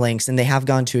extreme lengths, and they have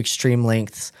gone to extreme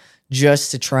lengths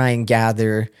just to try and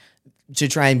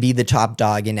be the top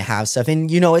dog and to have stuff. And,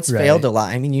 you know, it's failed a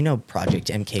lot. I mean, you know, Project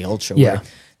MK Ultra, where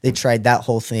they tried that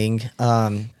whole thing.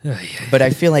 But I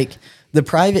feel like the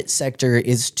private sector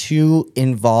is too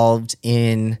involved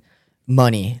in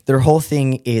money. Their whole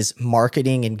thing is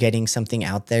marketing and getting something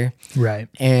out there. Right.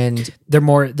 And they're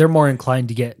more inclined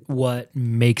to get what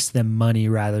makes them money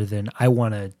rather than I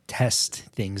want to test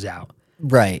things out.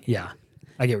 Right. Yeah.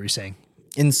 I get what you're saying.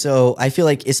 And so I feel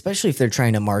like, especially if they're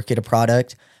trying to market a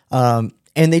product, and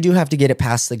they do have to get it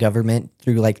past the government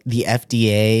through like the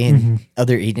FDA and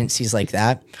other agencies like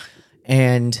that.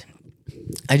 And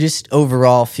I just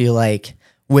overall feel like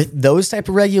with those type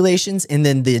of regulations, and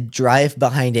then the drive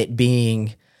behind it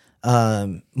being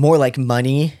more like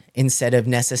money instead of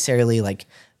necessarily like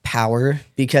power,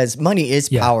 because money is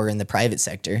power in the private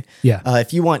sector. Yeah.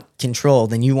 If you want control,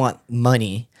 then you want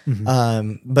money.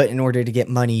 But in order to get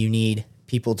money, you need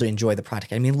people to enjoy the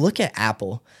product. I mean, look at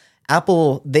Apple.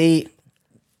 Apple, they've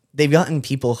gotten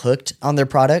people hooked on their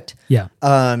product. Yeah.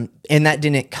 And that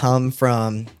didn't come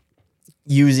from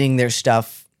using their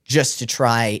stuff just to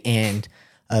try and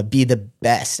be the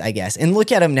best, I guess. And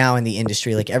look at them now in the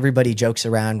industry. Like, everybody jokes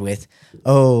around with,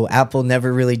 oh, Apple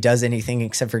never really does anything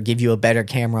except for give you a better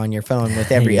camera on your phone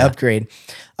with every upgrade.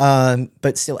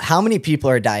 But still, how many people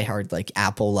are diehard like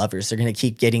Apple lovers? They're going to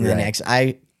keep getting the next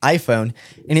iPhone.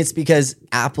 And it's because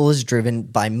Apple is driven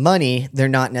by money. They're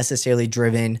not necessarily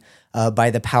driven by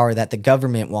the power that the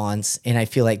government wants. And I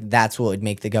feel like that's what would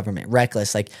make the government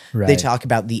reckless. Like, they talk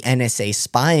about the NSA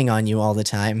spying on you all the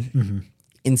time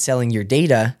in selling your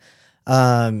data,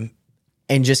 and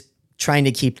just trying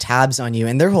to keep tabs on you.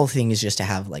 And their whole thing is just to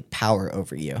have like power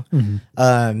over you.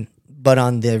 But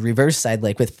on the reverse side,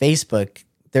 like with Facebook,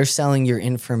 they're selling your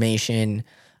information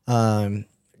to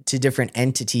different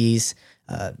entities.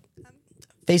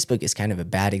 Facebook is kind of a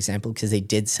bad example because they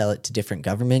did sell it to different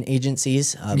government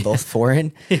agencies, both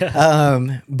foreign.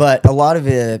 But a lot of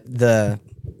the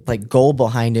like goal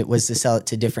behind it was to sell it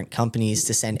to different companies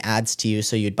to send ads to you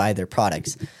so you'd buy their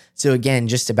products. So again,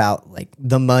 just about like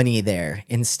the money there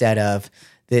instead of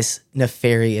this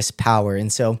nefarious power.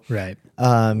 And so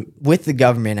with the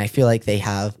government, I feel like they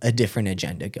have a different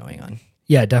agenda going on.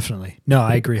 Yeah, definitely. No,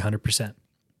 I agree 100%.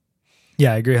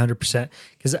 Yeah, I agree 100%.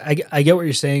 Because I get what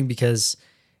you're saying, because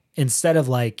instead of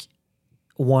like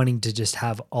wanting to just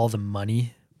have all the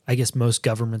money, I guess most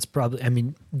governments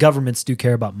governments do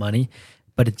care about money,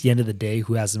 but at the end of the day,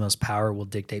 who has the most power will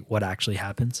dictate what actually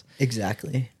happens.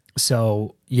 Exactly.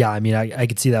 So yeah, I mean, I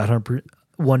could see that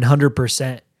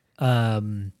 100%.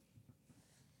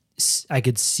 I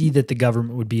could see that the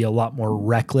government would be a lot more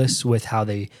reckless with how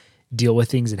they deal with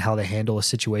things and how they handle a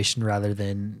situation rather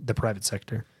than the private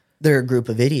sector. They're a group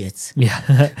of idiots.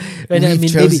 Yeah. And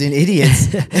We've chosen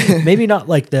idiots. Maybe not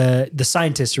like the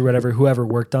scientists or whoever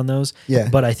worked on those. Yeah.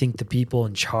 But I think the people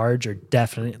in charge are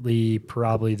definitely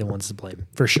probably the ones to blame,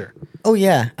 for sure. Oh,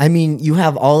 yeah. I mean, you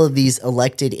have all of these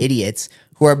elected idiots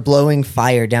who are blowing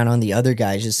fire down on the other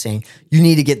guys, just saying, you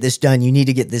need to get this done. You need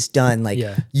to get this done. Like,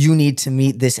 you need to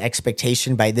meet this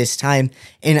expectation by this time.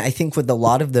 And I think with a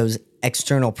lot of those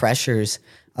external pressures,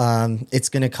 it's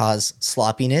going to cause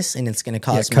sloppiness and it's going to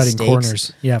cause cutting mistakes.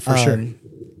 Corners. Yeah, for sure.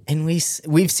 And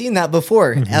we've seen that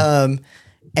before. And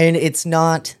it's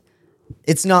not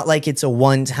like it's a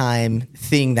one-time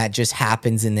thing that just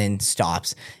happens and then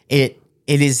stops. It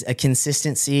is a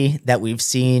consistency that we've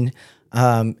seen.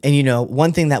 And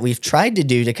one thing that we've tried to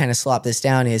do to kind of slop this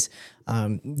down is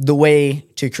the way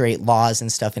to create laws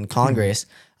and stuff in Congress.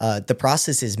 The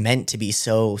process is meant to be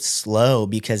so slow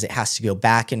because it has to go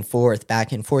back and forth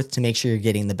to make sure you're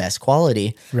getting the best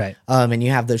quality. Right. And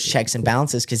you have those checks and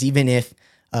balances, because even if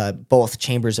both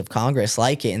chambers of Congress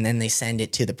like it and then they send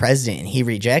it to the president and he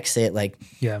rejects it, like,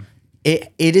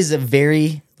 it is a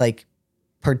very like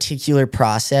particular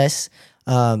process.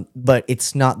 But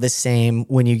it's not the same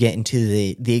when you get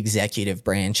into the executive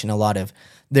branch and a lot of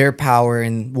their power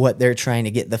and what they're trying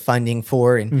to get the funding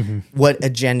for and what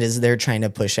agendas they're trying to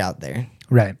push out there.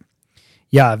 Right.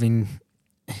 Yeah. I mean,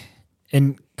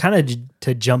 and kind of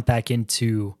to jump back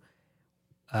into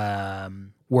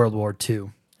World War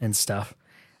II and stuff,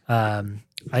 I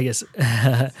guess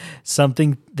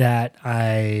something that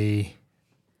I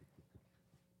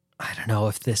don't know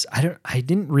if this, I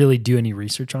didn't really do any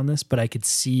research on this, but I could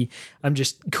see, I'm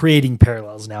just creating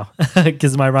parallels now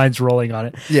because my mind's rolling on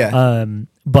it. Yeah.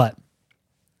 But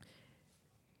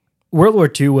World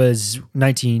War II was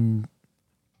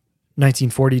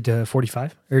 1940 to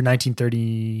 45 or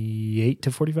 1938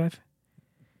 to 45.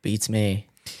 Beats me.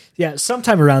 Yeah.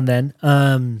 Sometime around then.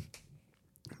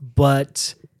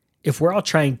 But if we're all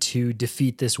trying to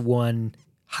defeat this one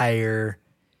higher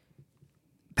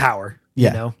power,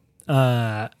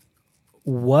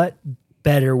 what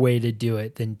better way to do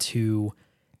it than to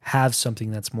have something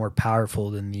that's more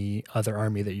powerful than the other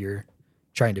army that you're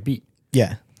trying to beat?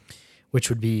 Yeah. Which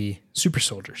would be super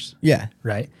soldiers. Yeah.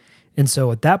 Right. And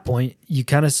so at that point, you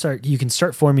can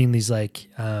start forming these like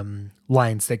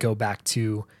lines that go back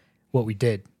to what we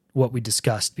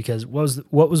discussed, because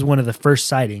what was one of the first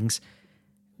sightings?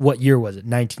 What year was it?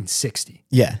 1960.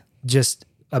 Yeah. Just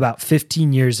about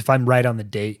 15 years, if I'm right on the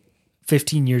date,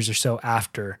 15 years or so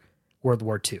after World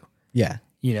War II. Yeah.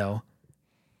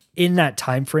 In that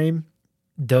time frame,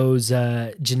 those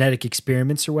genetic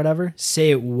experiments or whatever,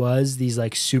 say it was these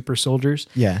like super soldiers.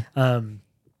 Yeah.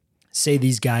 Say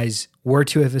these guys were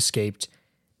to have escaped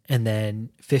And then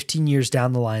 15 years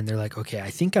down the line, they're like, okay, I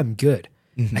think I'm good.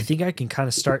 Mm-hmm. I think I can kind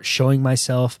of start showing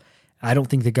myself. I don't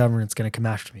think the government's going to come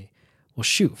after me. Well,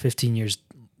 shoot, 15 years,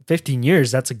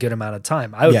 that's a good amount of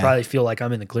time. I would probably feel like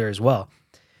I'm in the clear as well.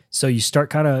 So you start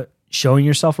kind of showing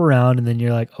yourself around, and then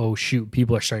you're like, oh, shoot,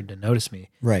 people are starting to notice me.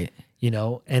 Right.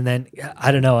 And then,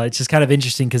 I don't know, it's just kind of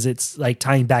interesting because it's like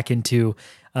tying back into,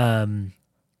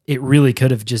 it really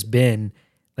could have just been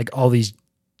like all these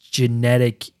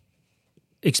genetic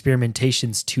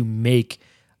experimentations to make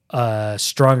a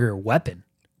stronger weapon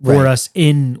for us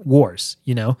in wars,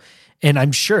 and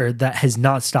I'm sure that has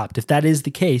not stopped. If that is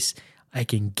the case, I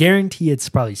can guarantee it's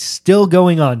probably still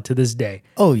going on to this day.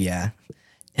 Oh yeah.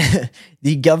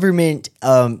 The government,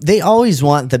 they always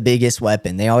want the biggest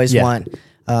weapon. They always want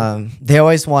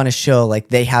to show like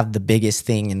they have the biggest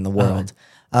thing in the world.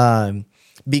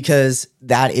 Because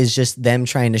that is just them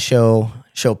trying to show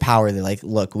power. They're like,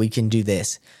 look, we can do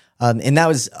this. And that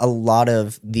was a lot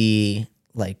of the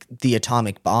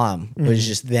atomic bomb was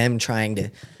just them trying to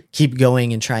keep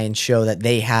going and try and show that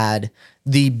they had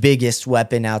the biggest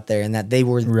weapon out there and that they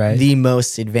were the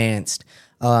most advanced.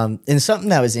 And something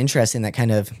that was interesting that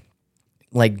kind of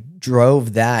like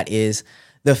drove that is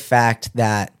the fact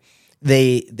that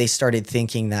they started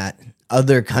thinking that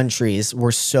other countries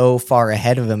were so far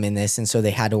ahead of them in this, and so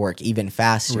they had to work even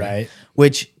faster,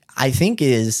 which I think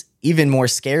is even more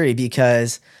scary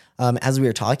because as we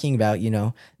were talking about,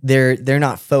 they're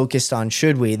not focused on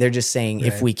should we, they're just saying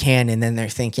if we can, and then they're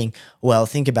thinking, well,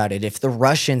 think about it, if the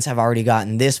Russians have already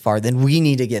gotten this far, then we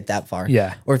need to get that far,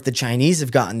 or if the Chinese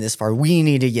have gotten this far, we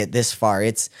need to get this far.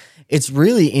 It's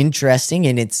really interesting,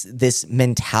 and it's this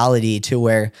mentality to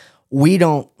where we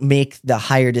don't make the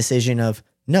higher decision of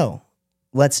no,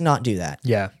 let's not do that.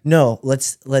 No,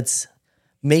 let's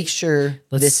make sure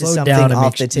this is something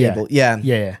off the table.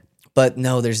 Yeah. But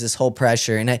no, there's this whole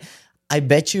pressure. And I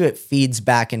bet you it feeds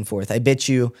back and forth. I bet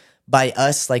you by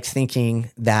us like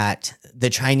thinking that the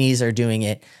Chinese are doing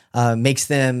it makes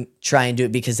them try and do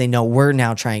it because they know we're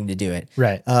now trying to do it.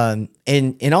 Right. And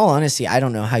in all honesty, I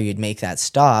don't know how you'd make that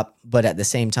stop. But at the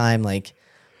same time, like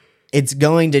it's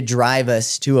going to drive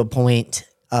us to a point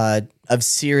of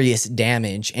serious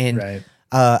damage. And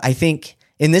I think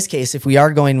in this case, if we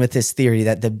are going with this theory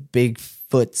that the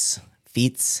Bigfoot's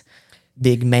feats,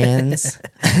 big mans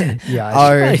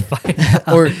are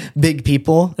or big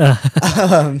people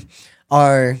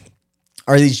are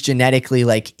these genetically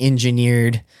like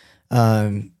engineered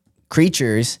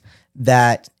creatures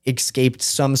that escaped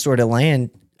some sort of land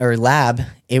or lab,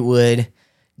 it would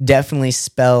definitely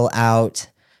spell out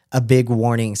a big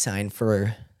warning sign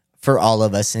for all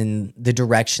of us in the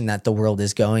direction that the world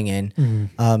is going in.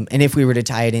 And if we were to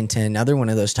tie it into another one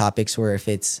of those topics where if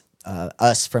it's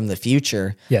us from the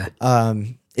future,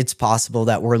 it's possible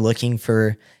that we're looking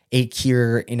for a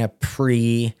cure in a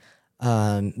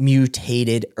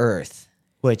mutated Earth,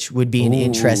 which would be an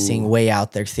interesting way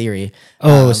out there theory.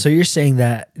 So you're saying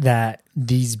that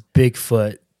these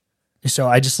Bigfoot, so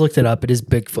I just looked it up, it is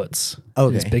Bigfoots.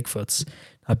 Okay. It is Bigfoots,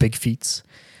 not big feets.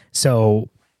 So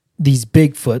these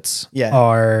Bigfoots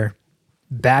are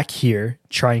back here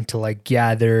trying to like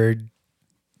gather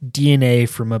DNA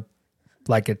from a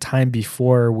time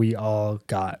before we all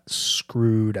got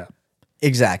screwed up.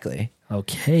 Exactly.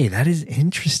 Okay, that is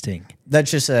interesting.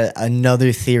 That's just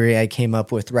another theory I came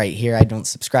up with right here. I don't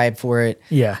subscribe for it.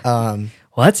 Yeah. Well,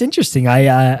 that's interesting. I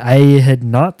had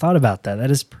not thought about that.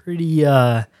 That is pretty,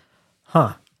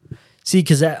 See,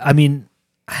 because I mean,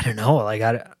 I don't know. Like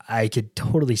I could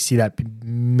totally see that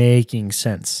making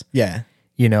sense. Yeah.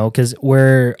 Because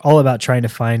we're all about trying to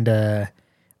find, I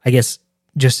guess,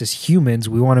 just as humans,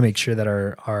 we want to make sure that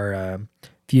our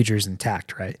future is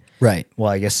intact, right? Right. Well,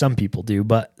 I guess some people do,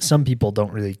 but some people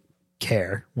don't really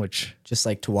care, which just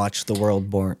like to watch the world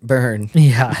burn.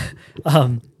 Yeah.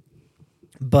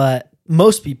 But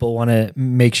most people want to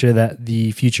make sure that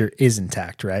the future is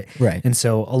intact, right? Right. And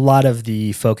so a lot of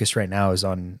the focus right now is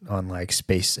on like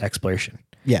space exploration.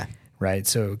 Yeah. Right.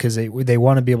 So because they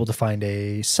want to be able to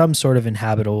find some sort of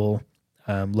inhabitable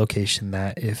location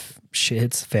that if shit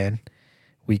hits the fan,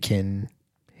 we can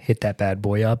hit that bad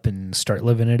boy up and start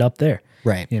living it up there.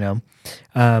 Right.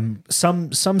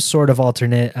 Some sort of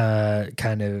alternate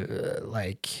kind of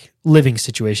like living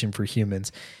situation for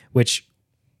humans, which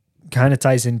kind of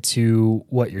ties into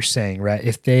what you're saying, right?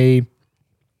 If they,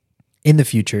 in the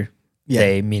future,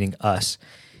 they meaning us,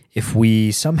 if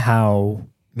we somehow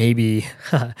maybe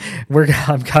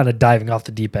I'm kind of diving off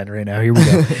the deep end right now. Here we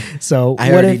go. So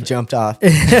I already jumped off.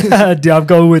 I'm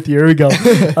going with you. Here we go.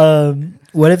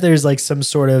 What if there's like some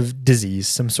sort of disease,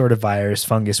 some sort of virus,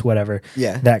 fungus, whatever,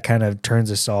 that kind of turns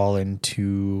us all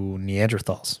into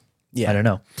Neanderthals? I don't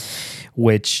know.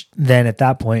 Which then at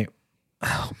that point,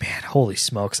 oh man, holy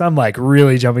smokes! I'm like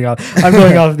really jumping off. I'm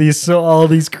going off all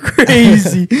these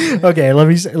crazy. Okay, let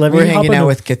me. We're hanging out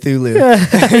with Cthulhu.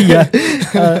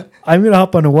 Yeah, I'm gonna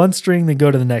hop on a one string, then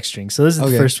go to the next string. So this is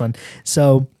the first one.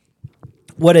 So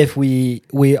what if we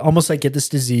almost like get this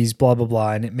disease, blah blah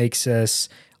blah, and it makes us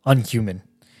unhuman,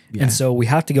 and so we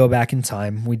have to go back in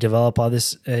time. We develop all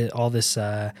this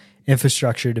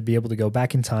infrastructure to be able to go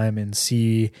back in time and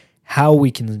see how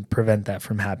we can prevent that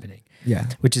from happening. Yeah.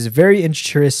 Which is a very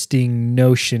interesting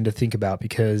notion to think about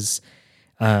because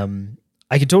I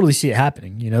can totally see it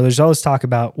happening. You know, there's all this talk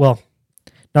about, well,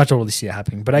 not totally see it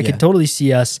happening, but I can totally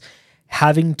see us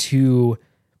having to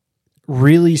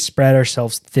really spread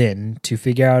ourselves thin to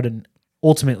figure out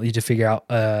ultimately to figure out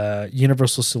a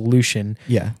universal solution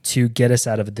to get us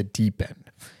out of the deep end.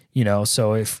 You know,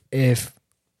 so if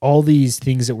all these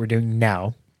things that we're doing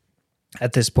now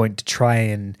at this point to try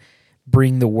and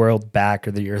bring the world back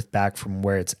or the earth back from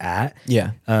where it's at.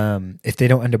 Yeah. If they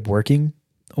don't end up working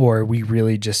or we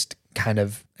really just kind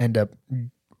of end up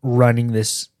running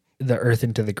the earth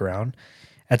into the ground,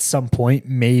 at some point,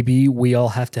 maybe we all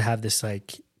have to have this,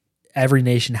 like every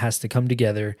nation has to come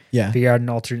together, figure out an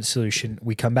alternate solution.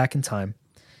 We come back in time.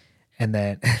 And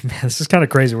then, man, this is kind of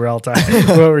crazy. We're all talking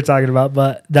what we're talking about,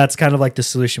 but that's kind of like the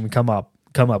solution we come up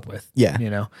with. Yeah.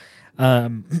 You know?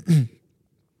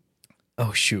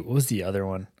 Oh shoot, what was the other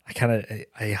one?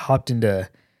 I hopped into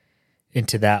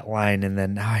that line and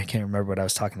then I can't remember what I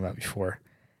was talking about before.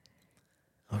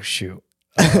 Oh shoot.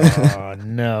 Oh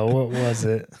no, what was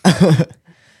it?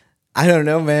 I don't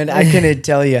know, man. I couldn't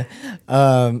tell you.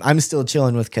 I'm still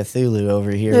chilling with Cthulhu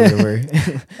over here.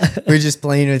 We're just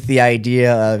playing with the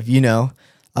idea of,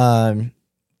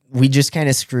 we just kind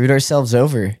of screwed ourselves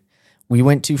over. We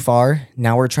went too far.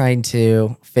 Now we're trying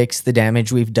to fix the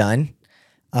damage we've done.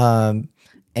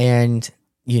 And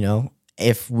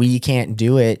if we can't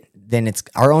do it, then it's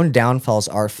our own downfall's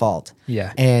our fault.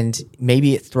 Yeah. And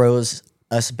maybe it throws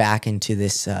us back into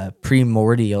this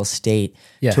primordial state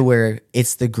to where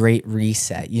it's the great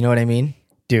reset. You know what I mean?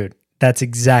 Dude, that's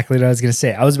exactly what I was going to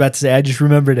say. I was about to say, I just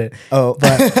remembered it. Oh,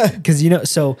 but because,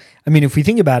 so, I mean, if we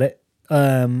think about it,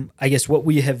 I guess what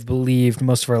we have believed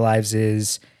most of our lives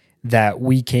is that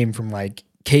we came from like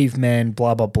cavemen,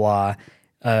 blah, blah, blah.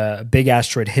 A big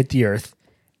asteroid hit the earth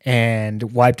and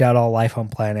wiped out all life on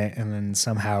planet. And then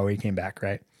somehow we came back.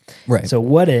 Right. Right. So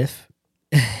what if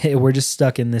we're just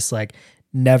stuck in this like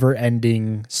never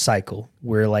ending cycle?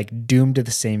 We're like doomed to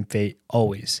the same fate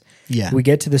always. Yeah. We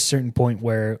get to this certain point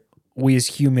where we as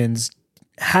humans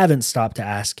haven't stopped to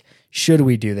ask, should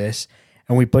we do this?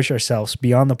 And we push ourselves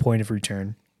beyond the point of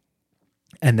return.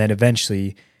 And then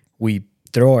eventually we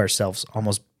throw ourselves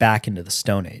almost back into the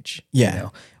Stone Age. Yeah.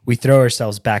 We throw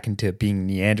ourselves back into being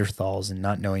Neanderthals and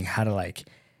not knowing how to like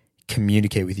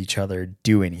communicate with each other,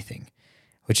 do anything,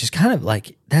 which is kind of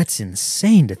like, that's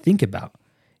insane to think about,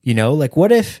 like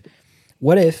what if,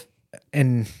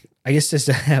 and I guess just,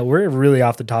 we're really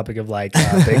off the topic of like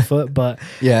Bigfoot, but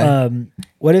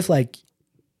what if like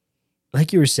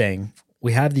you were saying,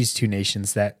 we have these two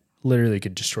nations that literally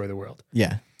could destroy the world.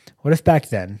 Yeah. What if back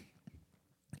then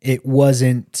it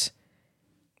wasn't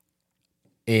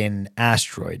an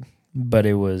asteroid, but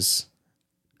it was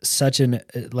such an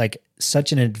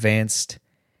advanced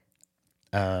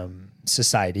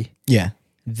society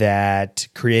that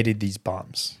created these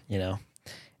bombs,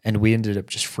 and we ended up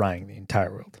just frying the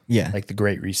entire world. Yeah. Like the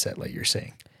Great Reset, like you're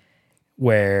saying,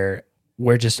 where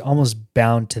we're just almost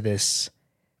bound to this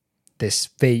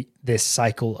fate, this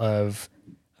cycle of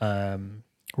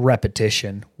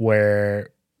repetition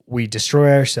where we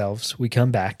destroy ourselves, we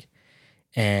come back,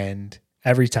 and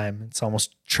every time it's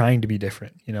almost trying to be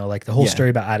different. Like the whole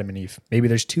story about Adam and Eve. Maybe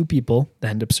there's two people that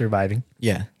end up surviving.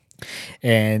 Yeah.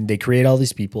 And they create all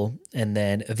these people, and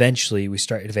then eventually we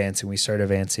start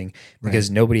advancing because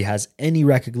nobody has any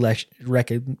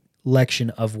recollection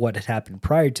of what had happened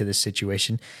prior to this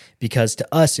situation, because to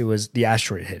us it was the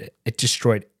asteroid hit it. It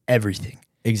destroyed everything.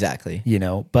 Exactly.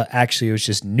 But actually it was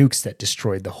just nukes that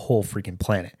destroyed the whole freaking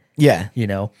planet. Yeah.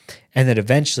 And then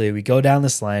eventually we go down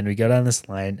this line,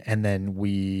 and then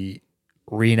we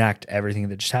reenact everything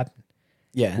that just happened.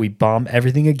 Yeah. We bomb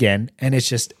everything again, and it's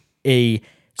just a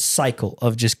cycle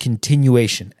of just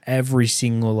continuation every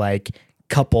single like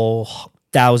couple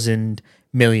 1,000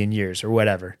 million years or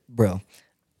whatever. Bro,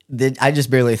 I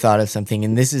just barely thought of something,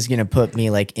 and this is going to put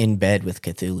me like in bed with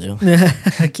Cthulhu.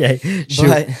 Okay. Sure.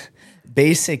 But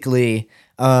basically,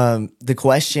 the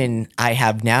question I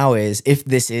have now is, if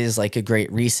this is like a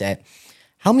great reset,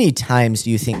 How many times do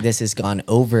you think this has gone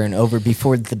over and over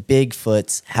before the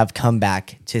Bigfoots have come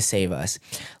back to save us?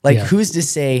 Like, who's to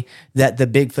say that the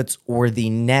Bigfoots or the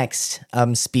next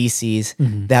species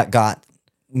that got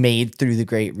made through the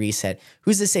Great Reset,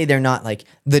 who's to say they're not like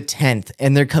the 10th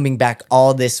and they're coming back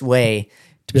all this way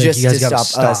just to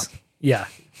stop us? Yeah.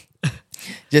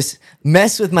 Just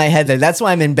mess with my head there. That's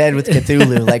why I'm in bed with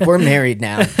Cthulhu. Like, we're married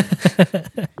now.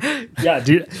 Yeah,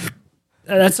 dude.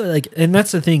 That's like, and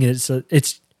that's the thing. It's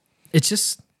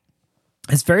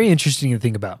very interesting to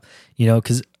think about,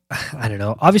 because I don't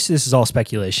know. Obviously, this is all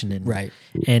speculation,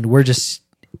 and we're just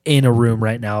in a room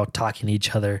right now talking to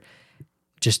each other,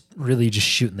 just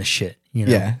shooting the shit,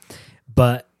 Yeah.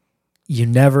 But you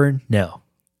never know,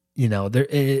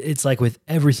 it's like with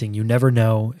everything, you never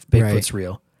know if Bigfoot's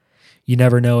real. You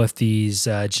never know if these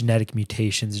genetic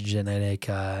mutations, genetic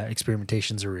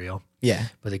experimentations are real. Yeah.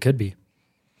 But they could be.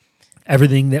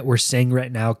 Everything that we're saying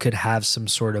right now could have some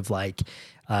sort of like,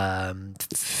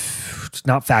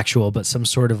 not factual, but some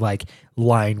sort of like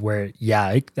line where,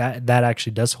 that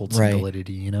actually does hold some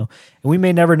validity, and we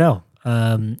may never know.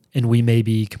 And we may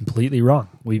be completely wrong.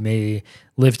 We may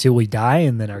live till we die,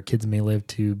 and then our kids may live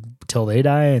till they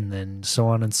die, and then so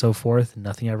on and so forth, and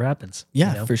nothing ever happens.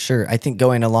 Yeah, for sure. I think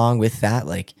going along with that,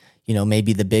 like,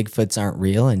 maybe the Bigfoots aren't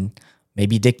real, and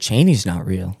maybe Dick Cheney's not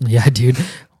real. Yeah, dude.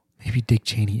 Maybe Dick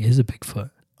Cheney is a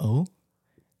Bigfoot. Oh?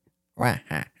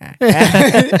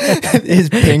 His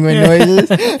penguin noises.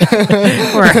 You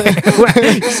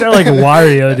sound like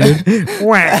Wario, dude.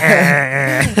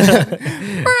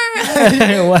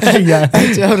 Yeah,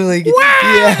 I totally get.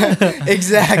 Yeah,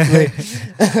 exactly.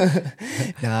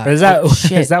 Is that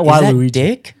Waluigi?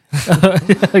 Dick?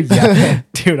 Yeah,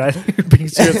 dude. I think you're being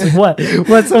serious. Like,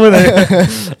 what's over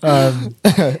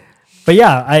there? But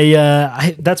yeah,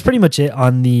 I that's pretty much it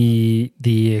on the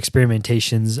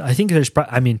experimentations. I think there's,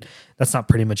 that's not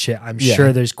pretty much it. I'm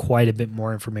sure there's quite a bit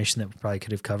more information that we probably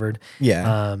could have covered.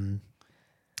 Yeah.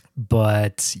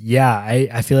 But yeah,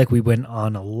 I feel like we went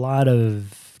on a lot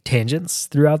of tangents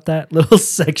throughout that little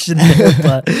section there,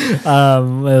 but it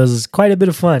was quite a bit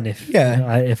of fun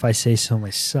if I say so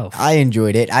myself. I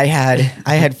enjoyed it. I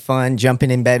had fun jumping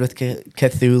in bed with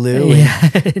Cthulhu.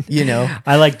 And,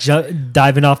 I like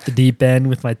diving off the deep end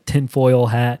with my tinfoil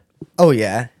hat. Oh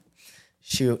yeah.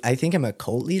 Shoot, I think I'm a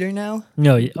cult leader now.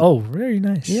 No, very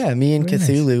nice. Yeah, me and very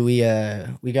Cthulhu, nice.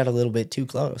 We got a little bit too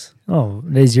close. Oh,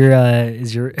 is your I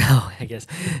guess.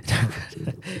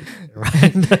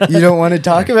 You don't want to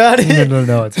talk about it?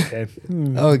 No, it's okay.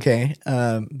 Okay,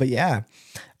 but yeah,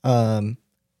 all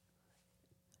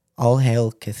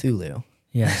hail Cthulhu.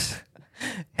 Yes.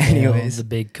 Anyways, the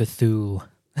big Cthulhu.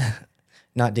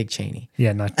 Not Dick Cheney.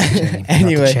 Yeah, not Dick Cheney.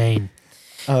 Anyway. Not the chain.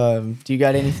 Do you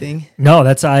got anything? No,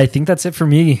 I think that's it for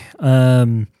me.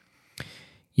 I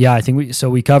think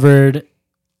we covered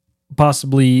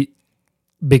possibly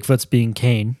Bigfoot's being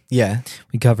Kane. Yeah.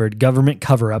 We covered government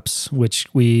cover-ups, which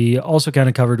we also kind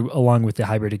of covered along with the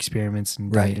hybrid experiments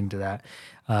and dived into that.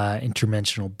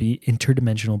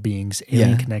 Interdimensional beings,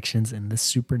 alien connections, and the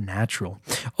supernatural.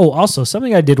 Oh, also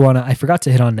something I forgot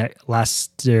to hit on did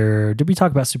we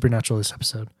talk about supernatural this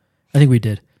episode? I think we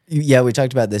did. Yeah, we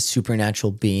talked about the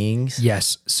supernatural beings.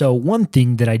 Yes. So one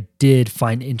thing that I did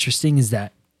find interesting is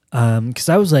that, because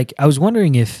I was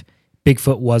wondering if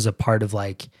Bigfoot was a part of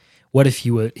like, what if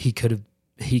he could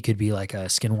be like a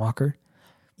skinwalker?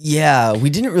 Yeah, we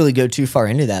didn't really go too far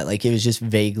into that. Like, it was just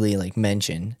vaguely like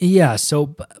mentioned. Yeah.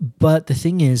 So, but the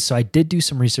thing is, so I did do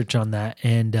some research on that,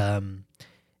 and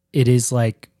it is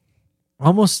like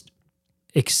almost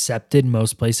accepted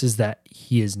most places that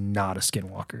he is not a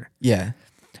skinwalker. Yeah.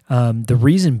 The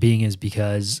reason being is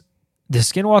because the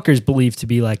skinwalker is believed to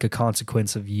be like a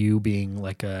consequence of you being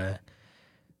like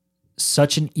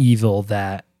such an evil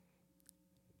that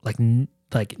like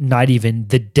not even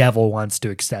the devil wants to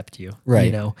accept you,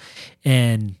 right?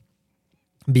 And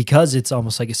because it's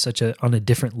almost like it's on a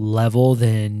different level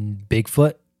than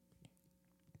Bigfoot,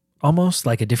 almost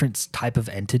like a different type of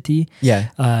entity.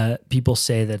 Yeah. People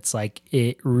say that it's like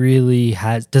it really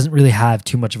doesn't really have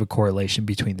too much of a correlation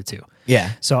between the two.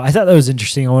 Yeah. So I thought that was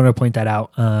interesting. I wanted to point that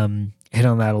out, hit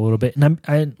on that a little bit. And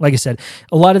I like I said,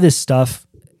 a lot of this stuff,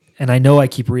 and I know I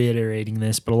keep reiterating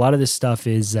this, but a lot of this stuff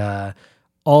is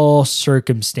all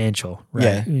circumstantial, right?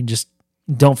 Yeah. And just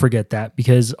don't forget that,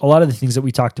 because a lot of the things that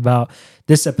we talked about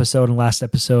this episode and last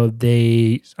episode,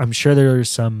 I'm sure there's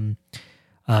some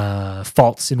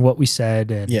faults in what we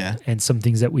said and some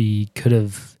things that we could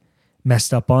have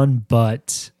messed up on,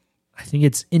 but I think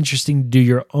it's interesting to do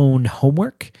your own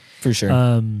homework. For sure.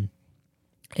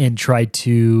 and try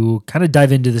to kind of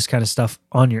dive into this kind of stuff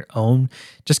on your own,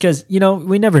 just because,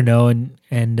 we never know,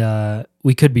 and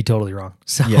we could be totally wrong.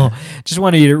 So just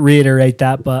wanted to reiterate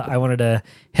that, but I wanted to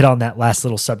hit on that last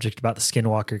little subject about the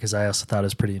skinwalker because I also thought it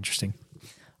was pretty interesting.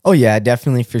 Oh yeah,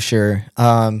 definitely, for sure.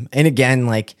 And again,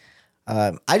 like,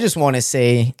 I just want to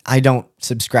say I don't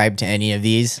subscribe to any of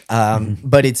these,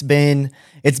 but it's been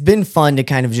fun to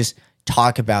kind of just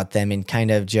talk about them and kind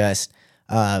of just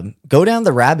go down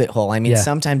the rabbit hole. I mean,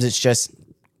 sometimes it's just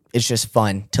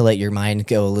fun to let your mind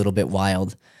go a little bit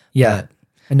wild. Yeah.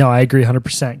 No, I agree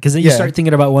 100%. Because then you start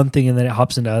thinking about one thing and then it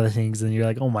hops into other things and you're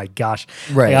like, oh my gosh,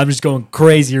 right? Like, I'm just going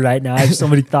crazy right now. I have so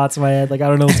many thoughts in my head. Like, I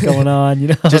don't know what's going on.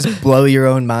 Just blow your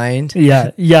own mind.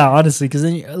 Yeah, honestly, because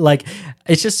then like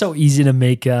it's just so easy to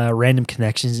make random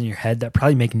connections in your head that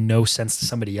probably make no sense to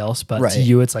somebody else, but to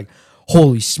you, it's like,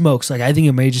 holy smokes! Like, I think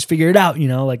I may just figure it out.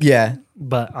 Like, yeah.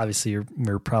 But obviously,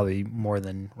 you're probably more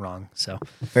than wrong. So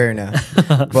fair enough.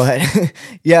 But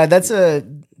yeah, that's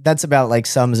about like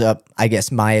sums up, I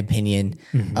guess, my opinion.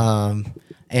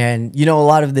 And a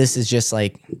lot of this is just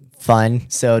like fun,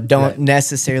 so don't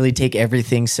necessarily take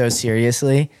everything so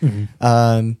seriously.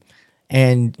 And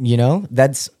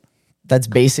that's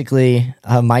basically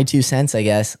my 2 cents, I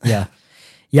guess. Yeah.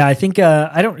 I think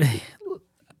I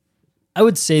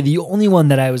would say the only one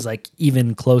that I was like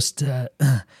even close to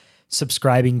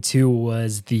subscribing to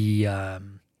was the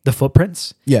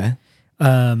footprints. Yeah.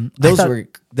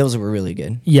 Those were really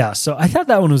good. Yeah. So I thought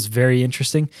that one was very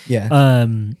interesting. Yeah.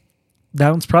 That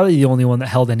one's probably the only one that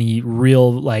held any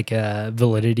real like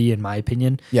validity, in my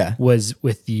opinion. Yeah. Was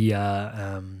with the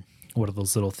what are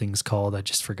those little things called? I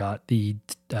just forgot. The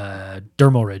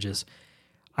dermal ridges.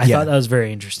 I thought that was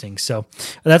very interesting. So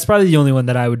that's probably the only one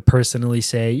that I would personally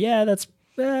say,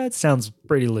 that sounds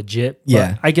pretty legit.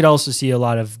 But I could also see a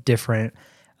lot of different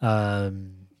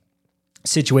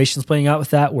situations playing out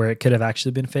with that where it could have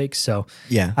actually been fake. So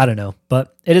I don't know,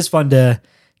 but it is fun to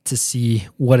see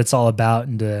what it's all about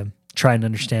and to try and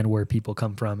understand where people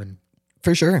come from and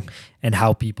for sure, and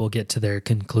how people get to their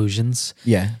conclusions.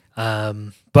 Yeah.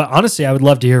 But honestly, I would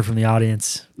love to hear from the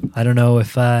audience. I don't know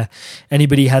if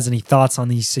anybody has any thoughts on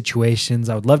these situations.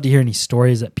 I would love to hear any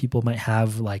stories that people might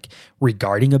have, like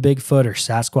regarding a Bigfoot or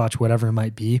Sasquatch, whatever it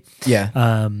might be.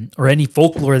 Yeah. Or any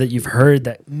folklore that you've heard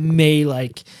that may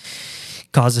like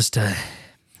cause us to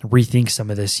rethink some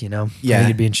of this. Yeah. I think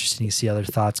it'd be interesting to see other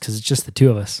thoughts because it's just the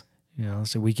two of us.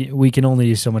 So we can only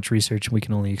do so much research and we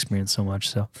can only experience so much.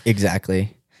 So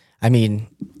exactly. I mean,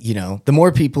 the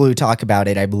more people who talk about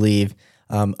it, I believe,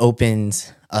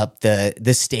 opens up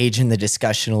the stage and the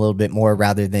discussion a little bit more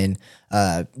rather than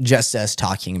just us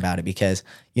talking about it because,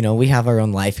 we have our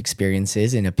own life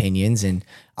experiences and opinions, and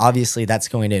obviously that's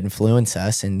going to influence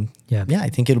us. And I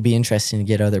think it'll be interesting to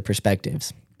get other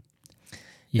perspectives.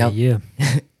 Well,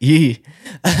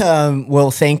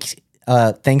 thanks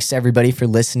to everybody for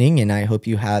listening, and I hope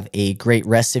you have a great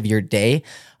rest of your day.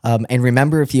 And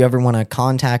remember, if you ever want to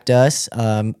contact us,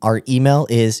 our email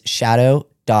is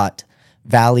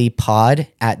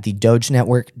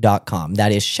shadow.valleypod@thedogenetwork.com.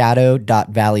 That is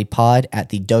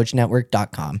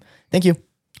shadow.valleypod@thedogenetwork.com. Thank you.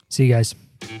 See you guys.